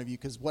either one of you.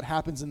 Because what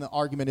happens in the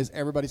argument is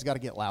everybody's got to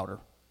get louder.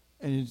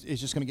 And it's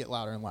just going to get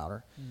louder and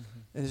louder.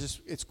 And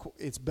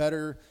it's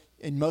better.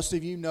 And most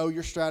of you know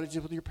your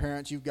strategies with your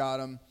parents. You've got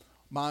them.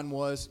 Mine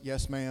was,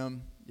 yes,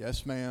 ma'am,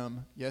 yes,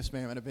 ma'am, yes,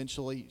 ma'am. And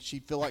eventually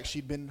she'd feel like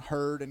she'd been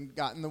heard and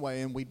got in the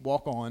way, and we'd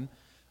walk on,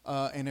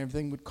 and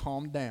everything would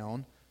calm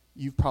down.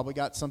 You've probably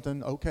got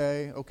something,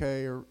 okay,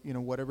 or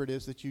whatever it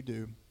is that you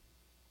do.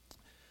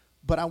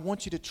 But I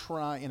want you to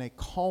try in a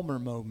calmer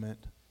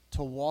moment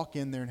to walk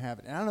in there and have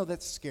it. And I know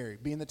that's scary,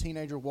 being the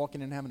teenager,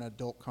 walking in and having an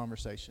adult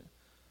conversation.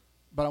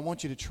 But I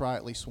want you to try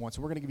at least once.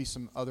 And we're going to give you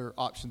some other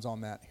options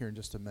on that here in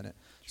just a minute.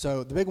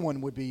 So the big one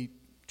would be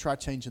try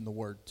changing the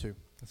word too.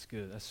 That's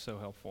good. That's so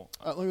helpful.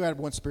 Let me add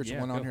one spiritual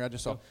one on here. I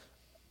just saw.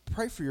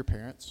 Pray for your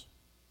parents.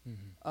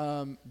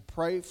 Mm-hmm.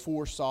 Pray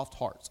for soft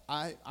hearts.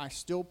 I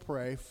still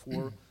pray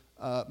for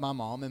my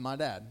mom and my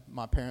dad.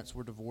 My parents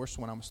were divorced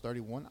when I was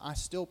 31. I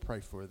still pray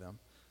for them,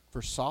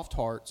 for soft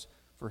hearts,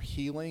 for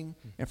healing,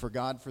 and for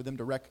God, for them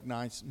to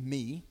recognize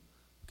me,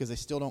 because they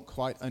still don't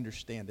quite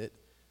understand it,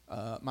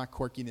 my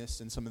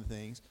quirkiness and some of the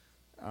things.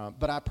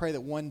 But I pray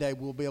that one day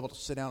we'll be able to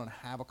sit down and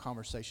have a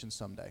conversation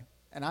someday.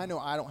 And I know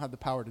I don't have the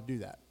power to do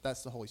that.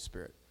 That's the Holy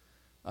Spirit.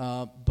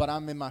 But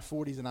I'm in my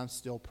 40s and I'm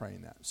still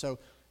praying that. So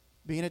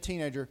being a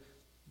teenager,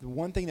 the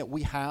one thing that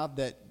we have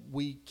that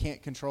we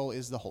can't control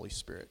is the Holy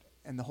Spirit.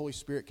 And the Holy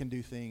Spirit can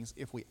do things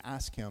if we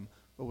ask him,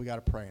 but we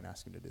got to pray and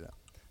ask him to do that.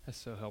 That's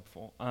so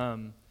helpful.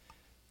 Can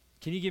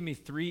you give me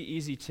 3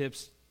 easy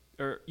tips?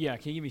 Can you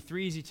give me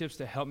 3 easy tips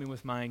to help me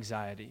with my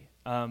anxiety?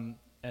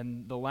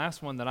 And the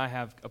last one that I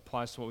have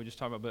applies to what we just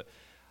talked about. But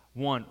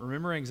 1,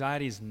 remember,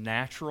 anxiety is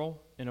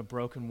natural in a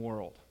broken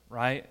world,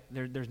 right?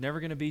 There's never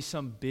going to be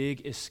some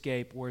big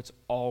escape where it's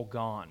all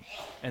gone.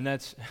 And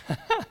that's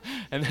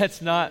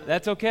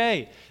that's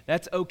okay.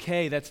 That's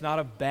okay. That's not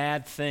a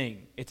bad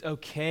thing. It's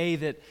okay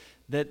that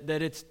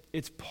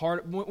it's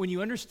part, when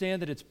you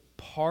understand that it's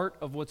part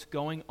of what's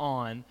going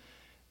on,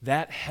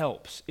 that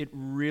helps. It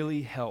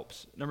really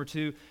helps. Number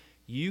 2,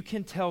 you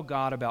can tell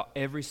God about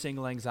every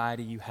single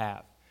anxiety you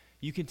have.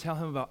 You can tell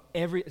him about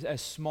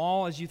as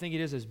small as you think it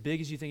is, as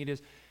big as you think it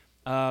is.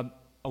 A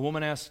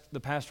woman asked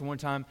the pastor one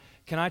time,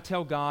 can I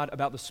tell God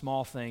about the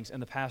small things?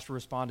 And the pastor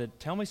responded,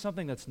 tell me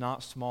something that's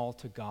not small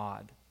to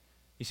God.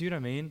 You see what I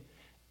mean?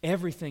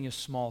 Everything is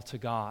small to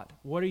God.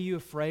 What are you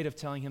afraid of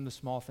telling him the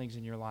small things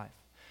in your life?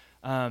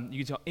 You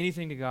can tell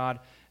anything to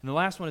God. And the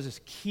last one is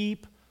just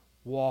keep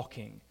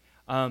walking.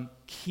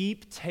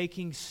 Keep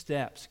taking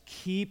steps.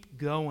 Keep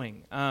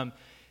going.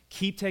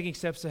 Keep taking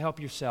steps to help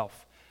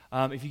yourself.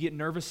 If you get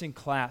nervous in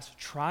class,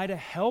 try to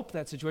help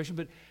that situation,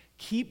 but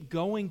keep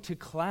going to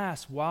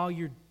class while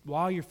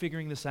you're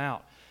figuring this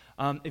out.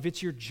 If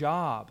it's your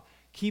job,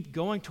 keep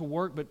going to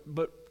work,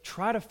 but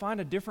try to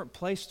find a different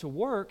place to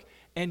work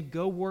and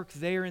go work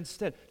there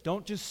instead.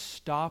 Don't just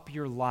stop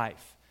your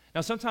life.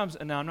 Now,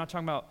 I'm not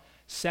talking about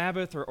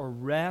Sabbath or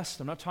rest.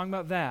 I'm not talking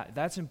about that.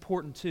 That's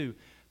important too.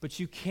 But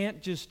you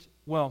can't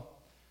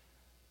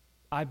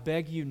I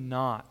beg you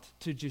not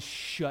to just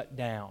shut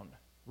down.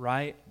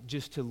 Right?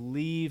 Just to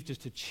leave,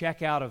 just to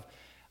check out of,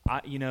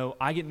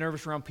 I get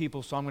nervous around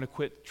people, so I'm going to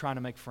quit trying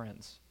to make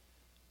friends.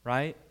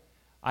 Right?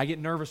 I get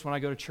nervous when I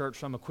go to church,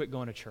 so I'm going to quit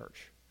going to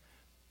church.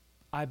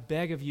 I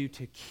beg of you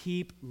to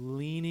keep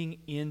leaning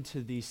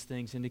into these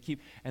things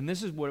and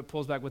this is what it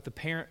pulls back with the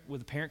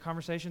parent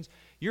conversations.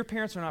 Your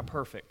parents are not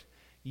perfect.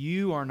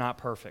 You are not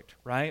perfect,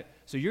 right?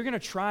 So you're going to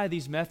try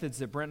these methods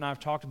that Brent and I have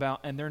talked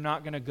about, and they're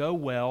not going to go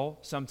well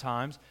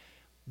sometimes.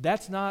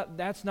 That's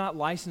not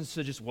licensed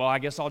to just, I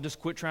guess I'll just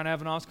quit trying to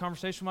have an honest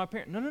conversation with my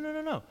parent.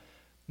 No.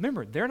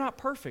 Remember, they're not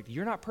perfect.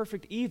 You're not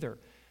perfect either.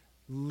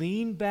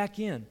 Lean back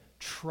in.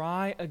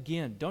 Try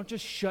again. Don't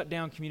just shut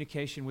down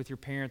communication with your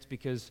parents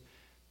because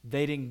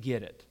they didn't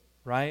get it,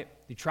 right?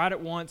 You tried it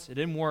once. It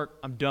didn't work.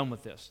 I'm done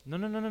with this.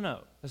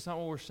 No. That's not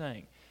what we're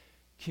saying.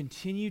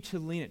 Continue to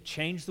lean it.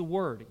 Change the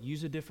word.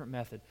 Use a different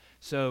method.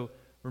 So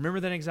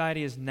remember that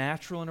anxiety is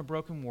natural in a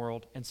broken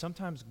world and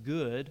sometimes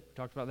good. We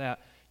talked about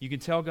that. You can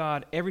tell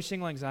God every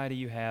single anxiety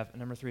you have. And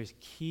number 3 is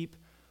keep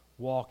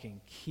walking,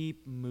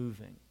 keep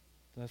moving.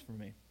 So that's for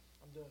me.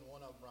 I'm doing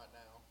one of them right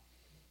now.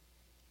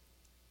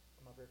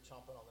 I'm up here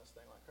chomping on this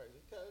thing like crazy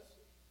because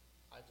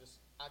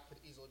I could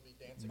easily be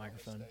dancing on the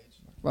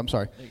stage. I'm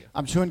sorry.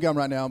 I'm chewing gum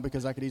right now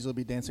because I could easily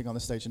be dancing on the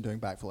stage and doing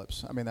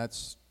backflips. I mean,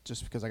 that's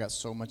just because I got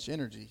so much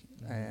energy.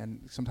 Mm-hmm.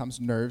 And sometimes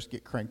nerves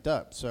get cranked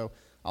up. So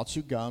I'll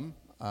chew gum.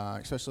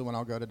 Especially when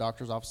I'll go to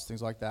doctor's offices,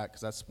 things like that,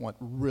 because that's what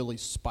really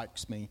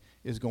spikes me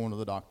is going to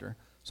the doctor.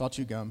 So I'll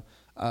chew gum.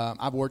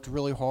 I've worked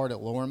really hard at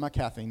lowering my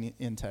caffeine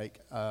intake.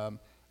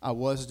 I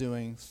was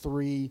doing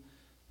 3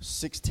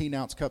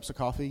 16-ounce cups of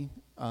coffee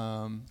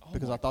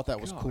because I thought that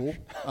was cool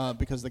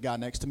because the guy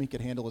next to me could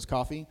handle his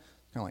coffee.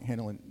 Kind of like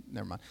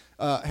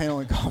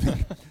handling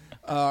coffee.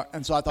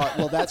 And so I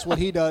thought, that's what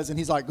he does. And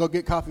he's like, go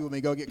get coffee with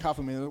me,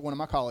 one of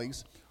my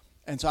colleagues.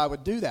 And so I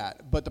would do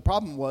that. But the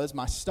problem was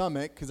my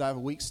stomach, because I have a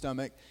weak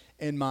stomach,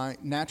 and my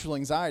natural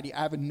anxiety,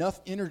 I have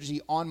enough energy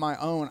on my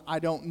own. I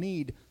don't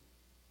need,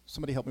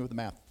 somebody help me with the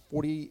math,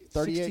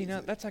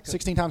 38, that's like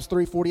 16 times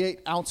 3, 48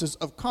 ounces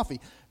of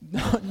coffee.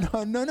 No.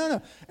 And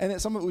then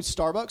some of it was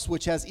Starbucks,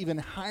 which has even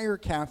higher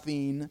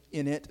caffeine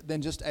in it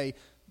than just a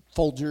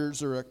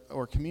Folgers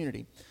or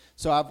Community.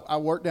 So I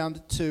worked down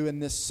to 2,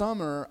 and this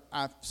summer,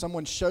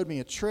 someone showed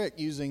me a trick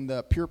using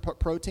the pure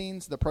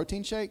proteins, the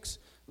protein shakes,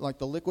 like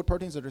the liquid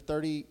proteins that are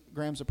 30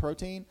 grams of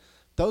protein.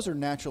 Those are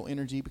natural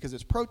energy because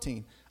it's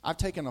protein. I've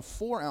taken a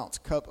 4-ounce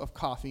cup of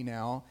coffee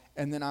now,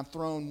 and then I've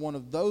thrown one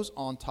of those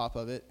on top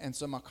of it, and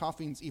so my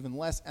caffeine's even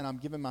less, and I'm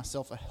giving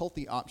myself a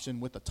healthy option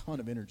with a ton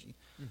of energy.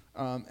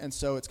 And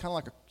so it's kind of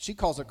like, she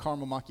calls it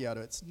caramel macchiato.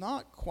 It's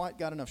not quite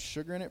got enough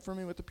sugar in it for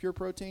me with the pure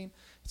protein.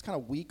 It's kind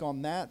of weak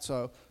on that,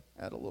 so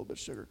add a little bit of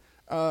sugar.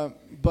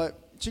 But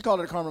she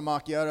called it a caramel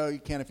macchiato. You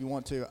can if you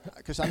want to,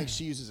 because I think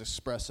she uses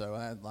espresso.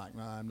 And I'm like,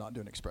 nah, I'm not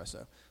doing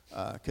espresso,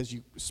 because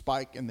you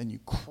spike and then you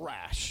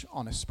crash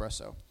on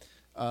espresso.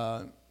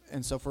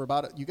 And so for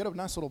you get a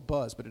nice little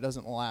buzz, but it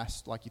doesn't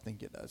last like you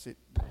think it does.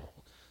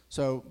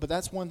 But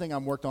that's one thing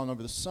I've worked on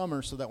over the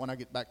summer, so that when I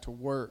get back to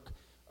work,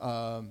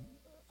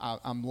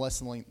 I'm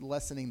lessening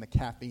the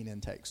caffeine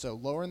intake. So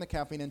lowering the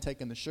caffeine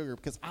intake and the sugar,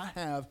 because I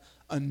have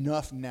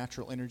enough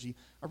natural energy.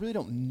 I really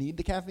don't need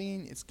the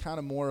caffeine. It's kind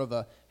of more of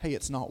a, hey,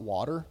 it's not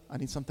water. I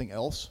need something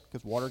else,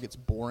 because water gets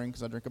boring,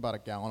 because I drink about a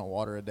gallon of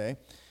water a day.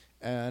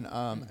 And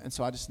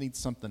so I just need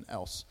something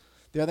else.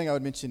 The other thing I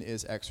would mention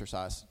is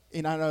exercise.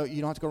 And I know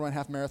you don't have to go run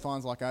half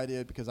marathons like I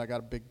did, because I got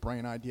a big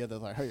brain idea that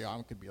like, hey,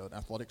 I could be an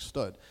athletic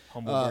stud.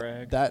 Humble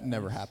brag. That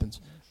never happens.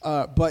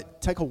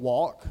 But take a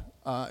walk.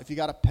 If you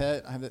got a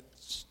pet, I have that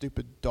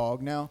stupid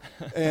dog now,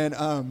 and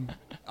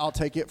I'll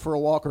take it for a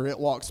walk, or it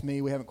walks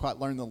me. We haven't quite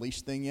learned the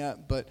leash thing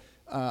yet, but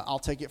I'll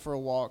take it for a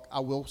walk. I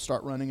will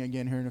start running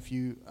again here in a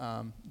few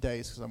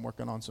days, because I'm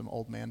working on some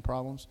old man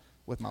problems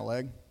with my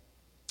leg.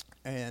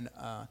 And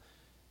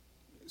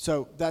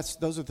so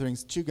those are the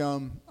things: chew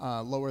gum,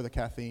 lower the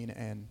caffeine,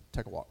 and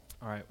take a walk.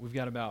 All right, we've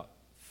got about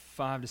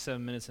 5 to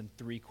 7 minutes and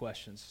 3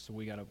 questions, so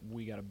we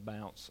gotta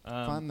bounce.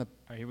 Find the. All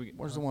right, here we go.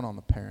 Where's the one on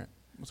the parent?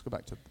 Let's go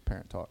back to the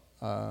parent talk.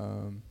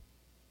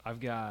 I've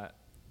got.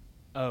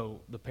 Oh,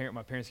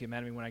 my parents get mad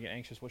at me when I get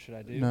anxious. What should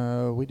I do?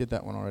 No, we did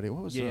that one already.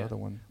 What was the other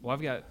one? Well,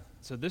 I've got.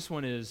 So this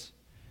one is,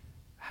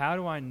 how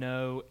do I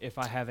know if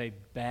I have a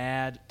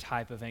bad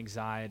type of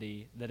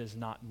anxiety that is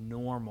not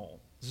normal?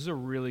 This is a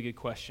really good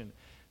question.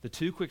 The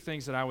 2 quick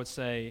things that I would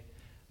say,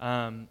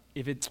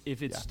 if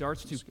it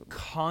starts to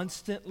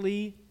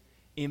constantly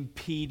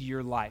impede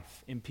your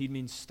life, impede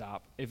means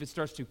stop. If it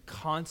starts to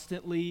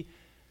constantly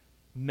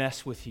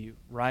mess with you,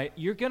 right?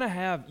 You're gonna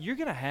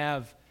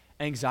have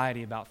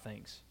anxiety about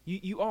things.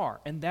 You are,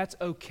 and that's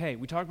okay.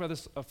 We talked about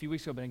this a few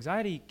weeks ago, but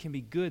anxiety can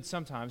be good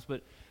sometimes,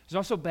 but there's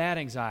also bad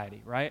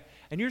anxiety, right?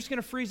 And you're just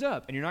gonna freeze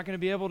up, and you're not gonna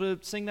be able to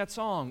sing that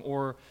song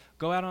or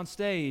go out on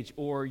stage,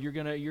 or you're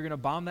gonna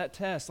bomb that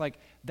test. Like,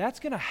 that's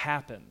gonna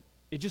happen.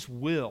 It just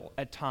will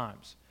at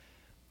times.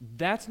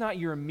 That's not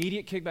your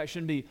immediate kickback.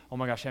 Shouldn't be, oh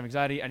my gosh, I have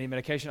anxiety, I need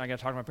medication, I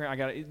gotta talk to my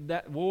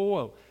parent,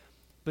 whoa.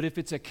 But if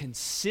it's a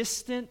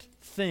consistent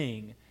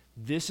thing,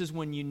 this is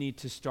when you need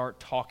to start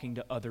talking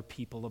to other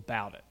people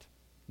about it.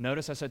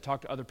 Notice I said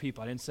talk to other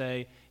people. I didn't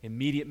say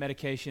immediate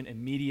medication,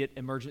 immediate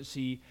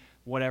emergency,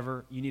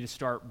 whatever. You need to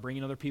start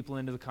bringing other people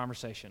into the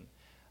conversation.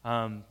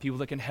 People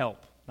that can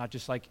help, not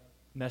just like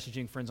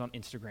messaging friends on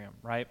Instagram,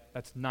 right?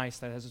 That's nice,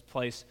 that has its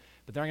place,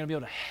 but they're not going to be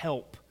able to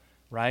help,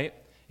 right?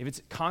 If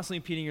it's constantly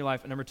impeding your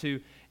life. And number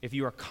 2, if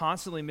you are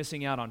constantly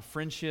missing out on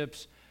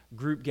friendships,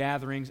 group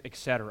gatherings,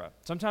 etc.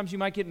 Sometimes you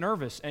might get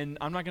nervous, and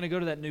I'm not going to go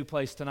to that new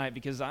place tonight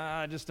because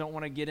I just don't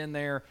want to get in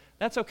there.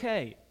 That's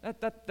okay.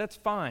 That's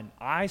fine.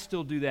 I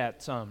still do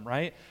that some,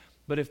 right?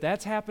 But if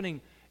that's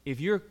happening, if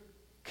you're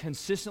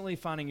consistently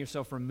finding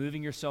yourself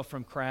removing yourself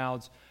from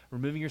crowds,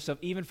 removing yourself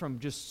even from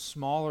just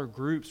smaller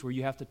groups where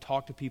you have to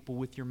talk to people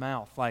with your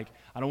mouth, like,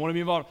 I don't want to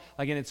be involved,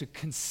 like, and it's a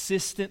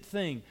consistent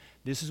thing,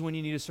 this is when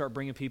you need to start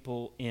bringing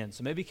people in.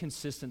 So maybe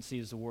consistency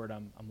is the word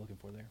I'm looking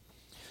for there.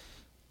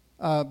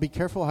 Be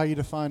careful how you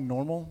define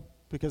normal,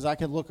 because I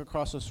could look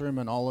across this room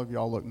and all of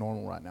y'all look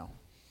normal right now.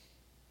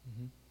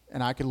 Mm-hmm.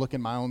 And I could look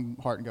in my own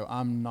heart and go,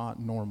 I'm not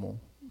normal,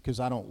 because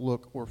I don't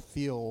look or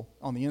feel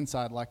on the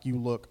inside like you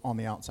look on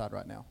the outside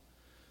right now.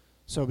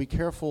 So be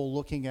careful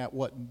looking at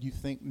what you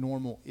think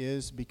normal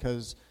is,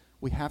 because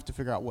we have to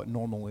figure out what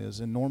normal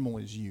is, and normal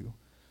is you.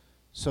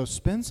 So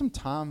spend some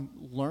time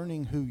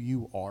learning who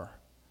you are.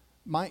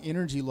 My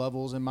energy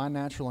levels and my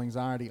natural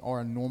anxiety are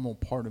a normal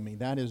part of me.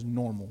 That is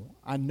normal.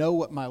 I know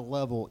what my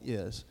level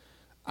is.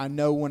 I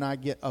know when I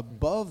get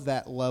above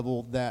that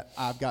level that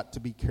I've got to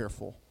be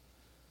careful.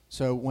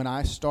 So when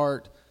I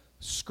start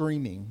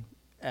screaming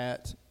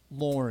at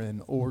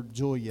Lauren or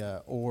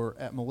Julia or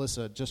at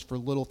Melissa just for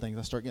little things,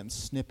 I start getting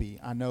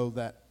snippy. I know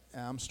that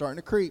I'm starting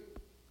to creep.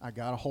 I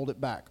got to hold it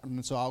back.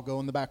 And so I'll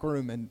go in the back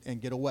room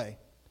and get away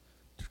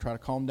to try to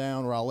calm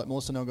down, or I'll let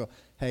Melissa know and go,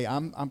 hey,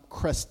 I'm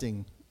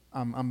cresting.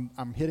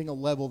 I'm hitting a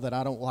level that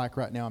I don't like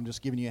right now. I'm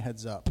just giving you a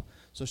heads up,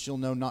 so she'll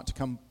know not to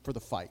come for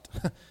the fight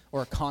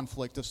or a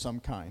conflict of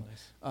some kind.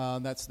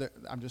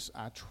 Nice.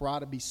 I try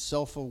to be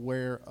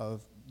self-aware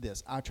of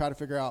this. I try to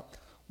figure out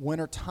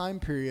when are time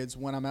periods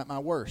when I'm at my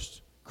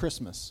worst.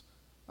 Christmas.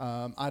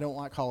 I don't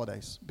like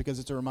holidays because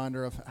it's a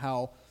reminder of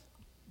how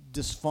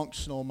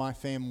dysfunctional my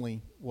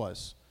family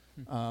was.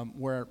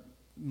 Where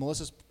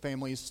Melissa's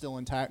family is still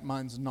intact,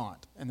 mine's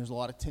not, and there's a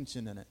lot of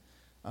tension in it.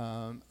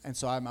 And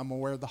so I'm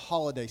aware of the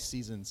holiday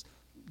seasons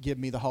give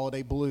me the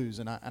holiday blues,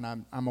 and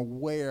I'm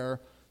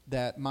aware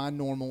that my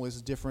normal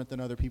is different than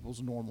other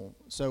people's normal.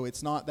 So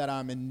it's not that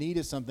I'm in need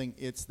of something,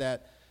 it's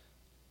that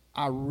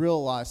I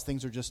realize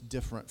things are just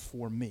different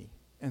for me.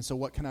 And so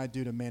what can I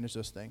do to manage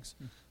those things?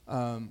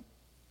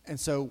 And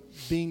so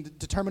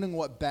determining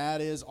what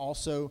bad is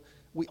also,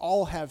 we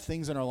all have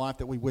things in our life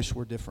that we wish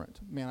were different.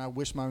 Man, I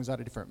wish my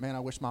anxiety different. Man,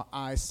 I wish my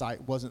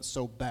eyesight wasn't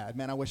so bad.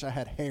 Man, I wish I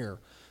had hair.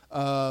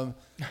 I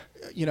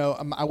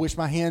wish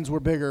my hands were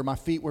bigger, my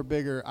feet were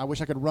bigger. I wish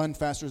I could run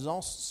faster. There's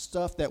all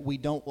stuff that we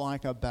don't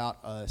like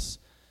about us.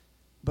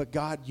 But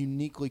God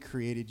uniquely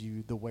created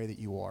you the way that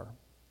you are.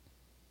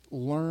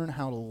 Learn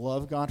how to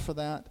love God for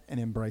that and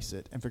embrace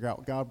it and figure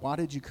out, God, why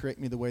did you create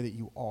me the way that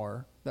you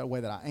are, that way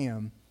that I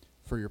am,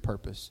 for your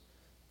purpose?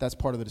 That's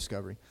part of the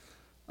discovery.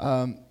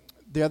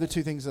 The other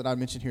two things that I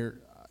mentioned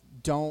here,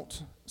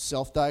 don't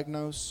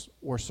self-diagnose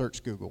or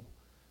search Google.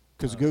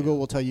 Because Google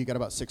will tell you got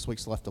about 6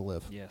 weeks left to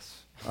live.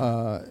 Yes.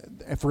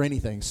 And for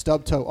anything.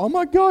 Stub toe. Oh,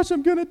 my gosh,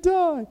 I'm going to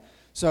die.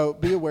 So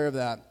be aware of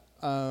that.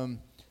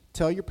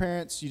 Tell your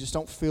parents you just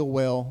don't feel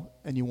well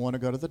and you want to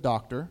go to the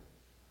doctor.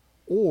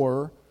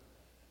 Or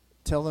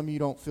tell them you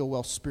don't feel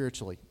well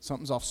spiritually.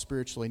 Something's off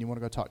spiritually and you want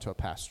to go talk to a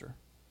pastor.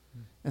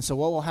 And so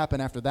what will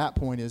happen after that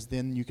point is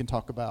then you can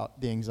talk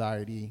about the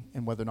anxiety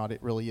and whether or not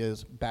it really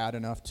is bad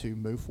enough to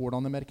move forward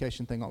on the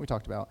medication thing like we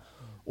talked about.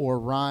 Or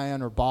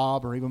Ryan or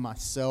Bob or even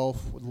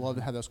myself would love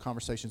to have those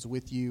conversations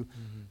with you.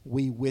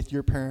 We, with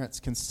your parents,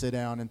 can sit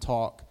down and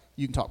talk.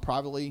 You can talk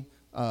privately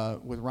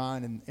with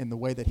Ryan and the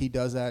way that he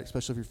does that,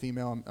 especially if you're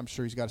female. I'm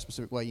sure he's got a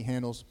specific way he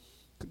handles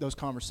those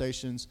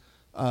conversations.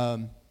 We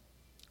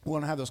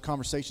want to have those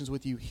conversations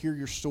with you, hear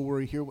your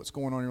story, hear what's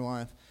going on in your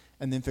life,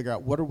 and then figure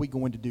out what are we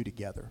going to do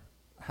together.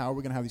 How are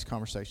we going to have these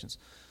conversations?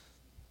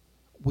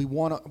 We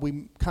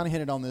kind of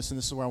hinted on this, and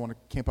this is where I want to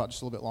camp out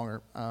just a little bit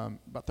longer,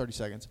 about 30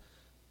 seconds.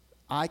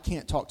 I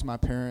can't talk to my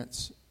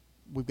parents.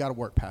 We've got to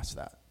work past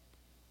that.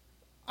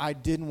 I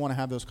didn't want to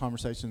have those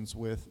conversations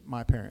with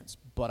my parents,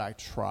 but I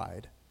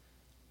tried.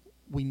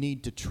 We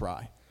need to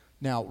try.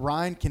 Now,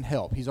 Ryan can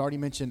help. He's already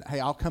mentioned, hey,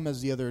 I'll come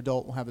as the other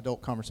adult. We'll have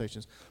adult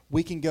conversations.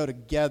 We can go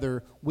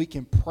together. We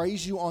can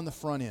praise you on the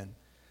front end.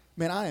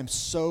 Man, I am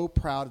so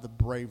proud of the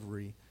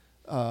bravery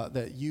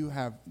that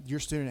your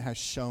student has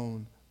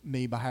shown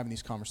me by having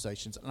these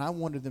conversations. And I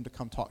wanted them to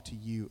come talk to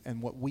you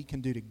and what we can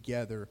do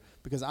together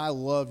because I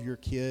love your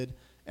kid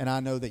and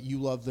I know that you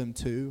love them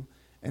too.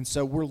 And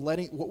so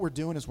what we're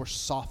doing is we're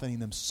softening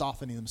them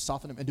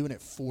and doing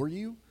it for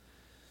you.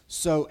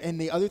 So, and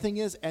the other thing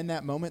is, in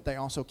that moment, they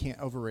also can't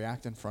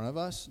overreact in front of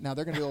us. Now,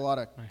 they're going to do a lot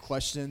of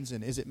questions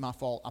and is it my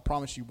fault? I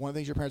promise you, one of the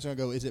things your parents are going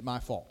to go, is it my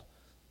fault?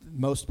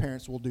 Most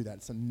parents will do that.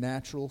 It's a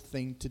natural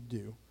thing to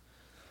do.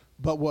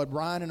 But what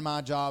Ryan and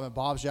my job and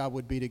Bob's job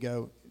would be to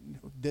go,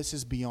 this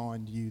is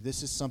beyond you.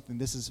 This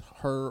is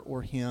her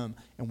or him,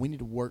 and we need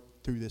to work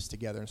through this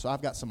together. And so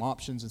I've got some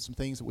options and some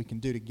things that we can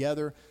do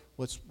together.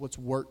 Let's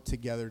work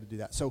together to do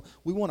that. So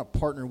we want to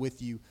partner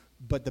with you,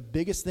 but the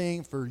biggest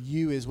thing for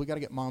you is we got to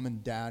get mom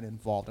and dad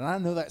involved. And I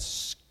know that's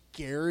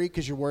scary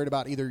because you're worried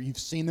about either you've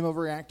seen them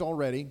overreact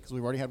already, because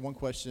we've already had one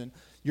question,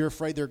 you're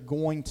afraid they're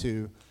going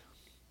to,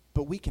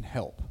 but we can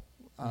help.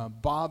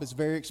 Bob is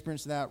very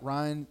experienced in that.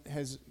 Ryan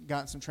has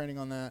gotten some training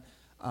on that.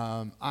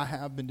 I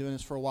have been doing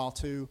this for a while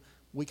too.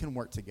 We can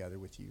work together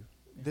with you.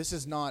 Yeah. This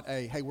is not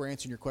hey, we're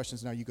answering your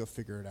questions, now you go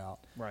figure it out.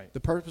 Right. The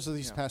purpose of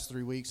these past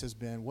 3 weeks has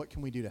been, what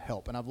can we do to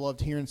help? And I've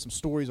loved hearing some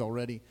stories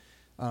already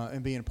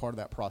and being a part of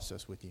that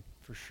process with you.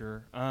 For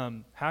sure.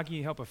 How can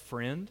you help a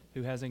friend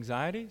who has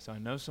anxiety? So I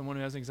know someone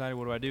who has anxiety.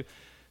 What do I do?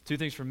 Two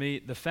things for me.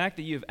 The fact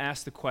that you've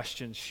asked the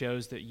question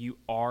shows that you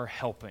are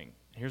helping.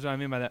 Here's what I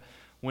mean by that.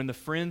 When the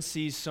friend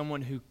sees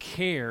someone who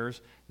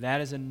cares,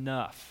 that is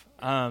enough.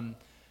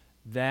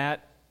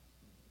 That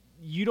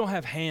you don't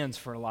have hands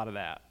for a lot of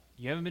that.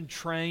 You haven't been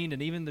trained,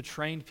 and even the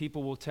trained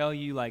people will tell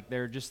you, like,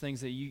 there are just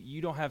things that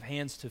you don't have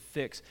hands to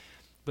fix.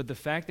 But the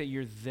fact that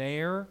you're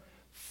there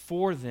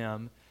for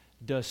them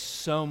does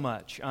so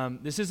much.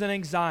 This isn't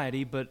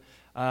anxiety, but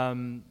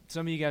some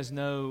of you guys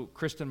know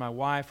Kristen, my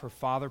wife, her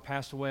father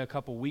passed away a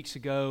couple weeks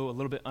ago, a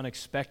little bit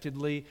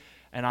unexpectedly.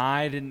 And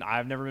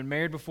I've never been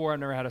married before. I've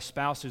never had a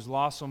spouse who's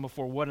lost someone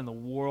before. What in the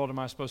world am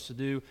I supposed to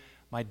do?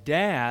 My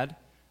dad,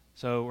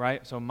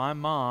 so my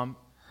mom,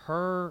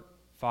 her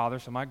father,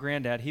 so my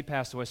granddad, he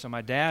passed away. So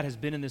my dad has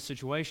been in this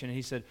situation, and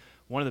he said,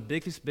 one of the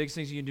biggest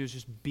things you can do is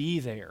just be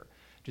there.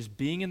 Just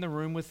being in the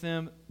room with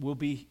them will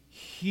be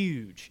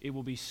huge. It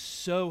will be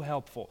so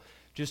helpful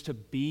just to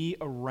be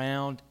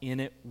around in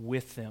it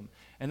with them.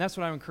 And that's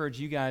what I encourage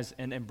you guys,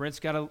 and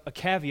Brent's got a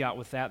caveat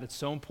with that that's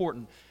so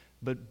important.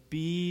 But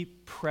be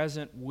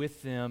present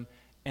with them,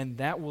 and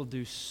that will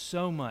do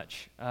so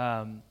much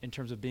in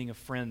terms of being a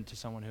friend to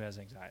someone who has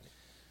anxiety.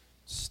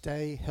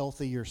 Stay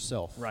healthy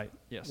yourself. Right,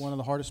 yes. One of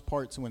the hardest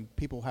parts when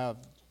people have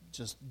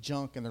just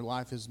junk and their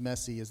life is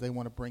messy is they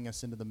want to bring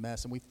us into the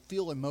mess. And we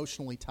feel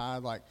emotionally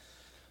tied, like,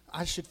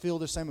 I should feel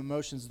the same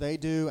emotions they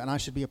do, and I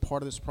should be a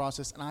part of this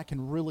process, and I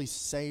can really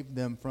save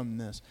them from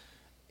this.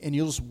 And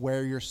you'll just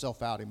wear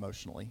yourself out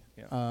emotionally.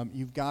 Yeah.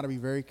 You've got to be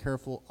very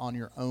careful on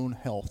your own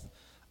health.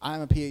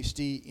 I'm a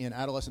PhD in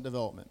adolescent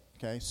development.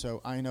 Okay, so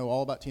I know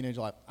all about teenage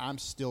life. I'm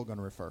still going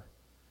to refer.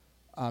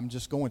 I'm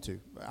just going to.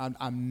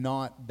 I'm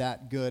not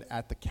that good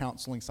at the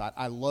counseling side.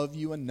 I love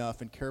you enough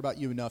and care about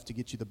you enough to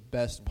get you the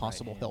best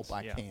possible help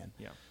I can.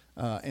 Yeah.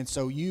 And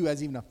so you,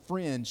 as even a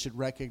friend, should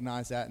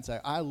recognize that and say,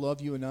 I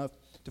love you enough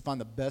to find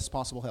the best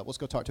possible help. Let's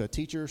go talk to a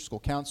teacher, school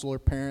counselor,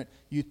 parent,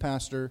 youth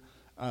pastor,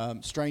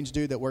 strange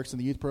dude that works in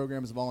the youth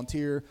program as a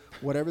volunteer,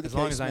 whatever the case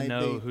may be. As long as I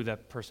know who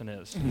that person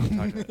is. You can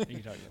talk to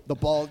them. The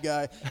bald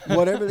guy.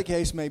 Whatever the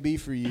case may be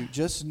for you,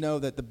 just know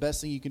that the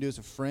best thing you can do as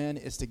a friend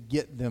is to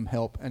get them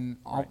help and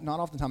not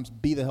oftentimes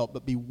be the help,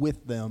 but be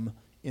with them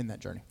in that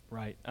journey.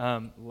 Right.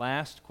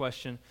 Last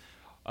question.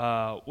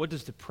 What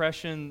does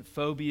depression,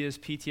 phobias,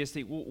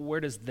 PTSD, where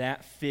does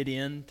that fit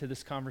into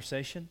this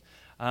conversation?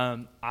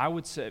 I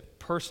would say,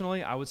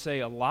 personally,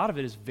 a lot of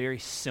it is very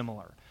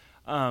similar.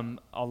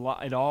 A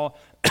lot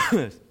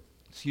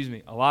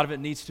of it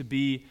needs to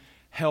be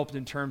helped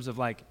in terms of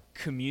like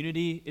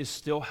community is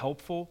still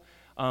helpful.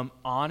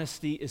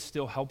 Honesty is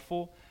still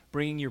helpful.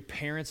 Bringing your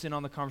parents in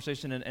on the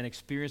conversation and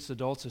experienced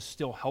adults is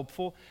still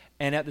helpful.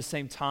 And at the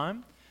same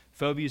time,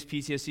 phobias,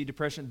 PTSD,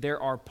 depression, there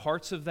are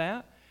parts of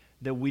that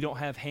we don't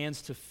have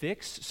hands to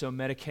fix. So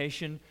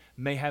medication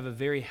may have a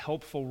very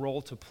helpful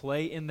role to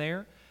play in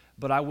there.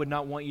 But I would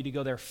not want you to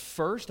go there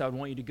first. I would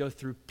want you to go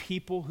through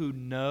people who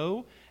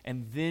know,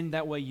 and then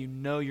that way you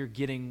know you're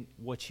getting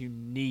what you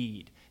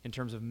need in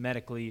terms of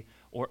medically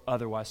or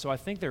otherwise. So I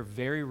think they're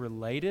very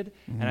related,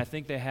 and I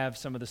think they have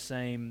some of the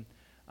same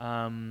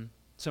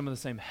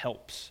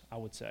helps, I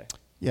would say.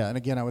 Yeah, and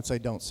again, I would say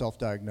don't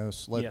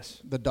self-diagnose.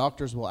 The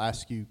doctors will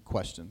ask you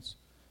questions,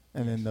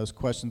 and then those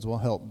questions will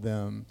help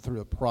them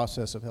through a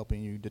process of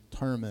helping you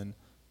determine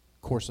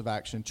course of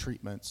action,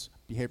 treatments,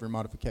 behavior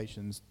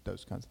modifications,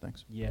 those kinds of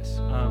things. Yes.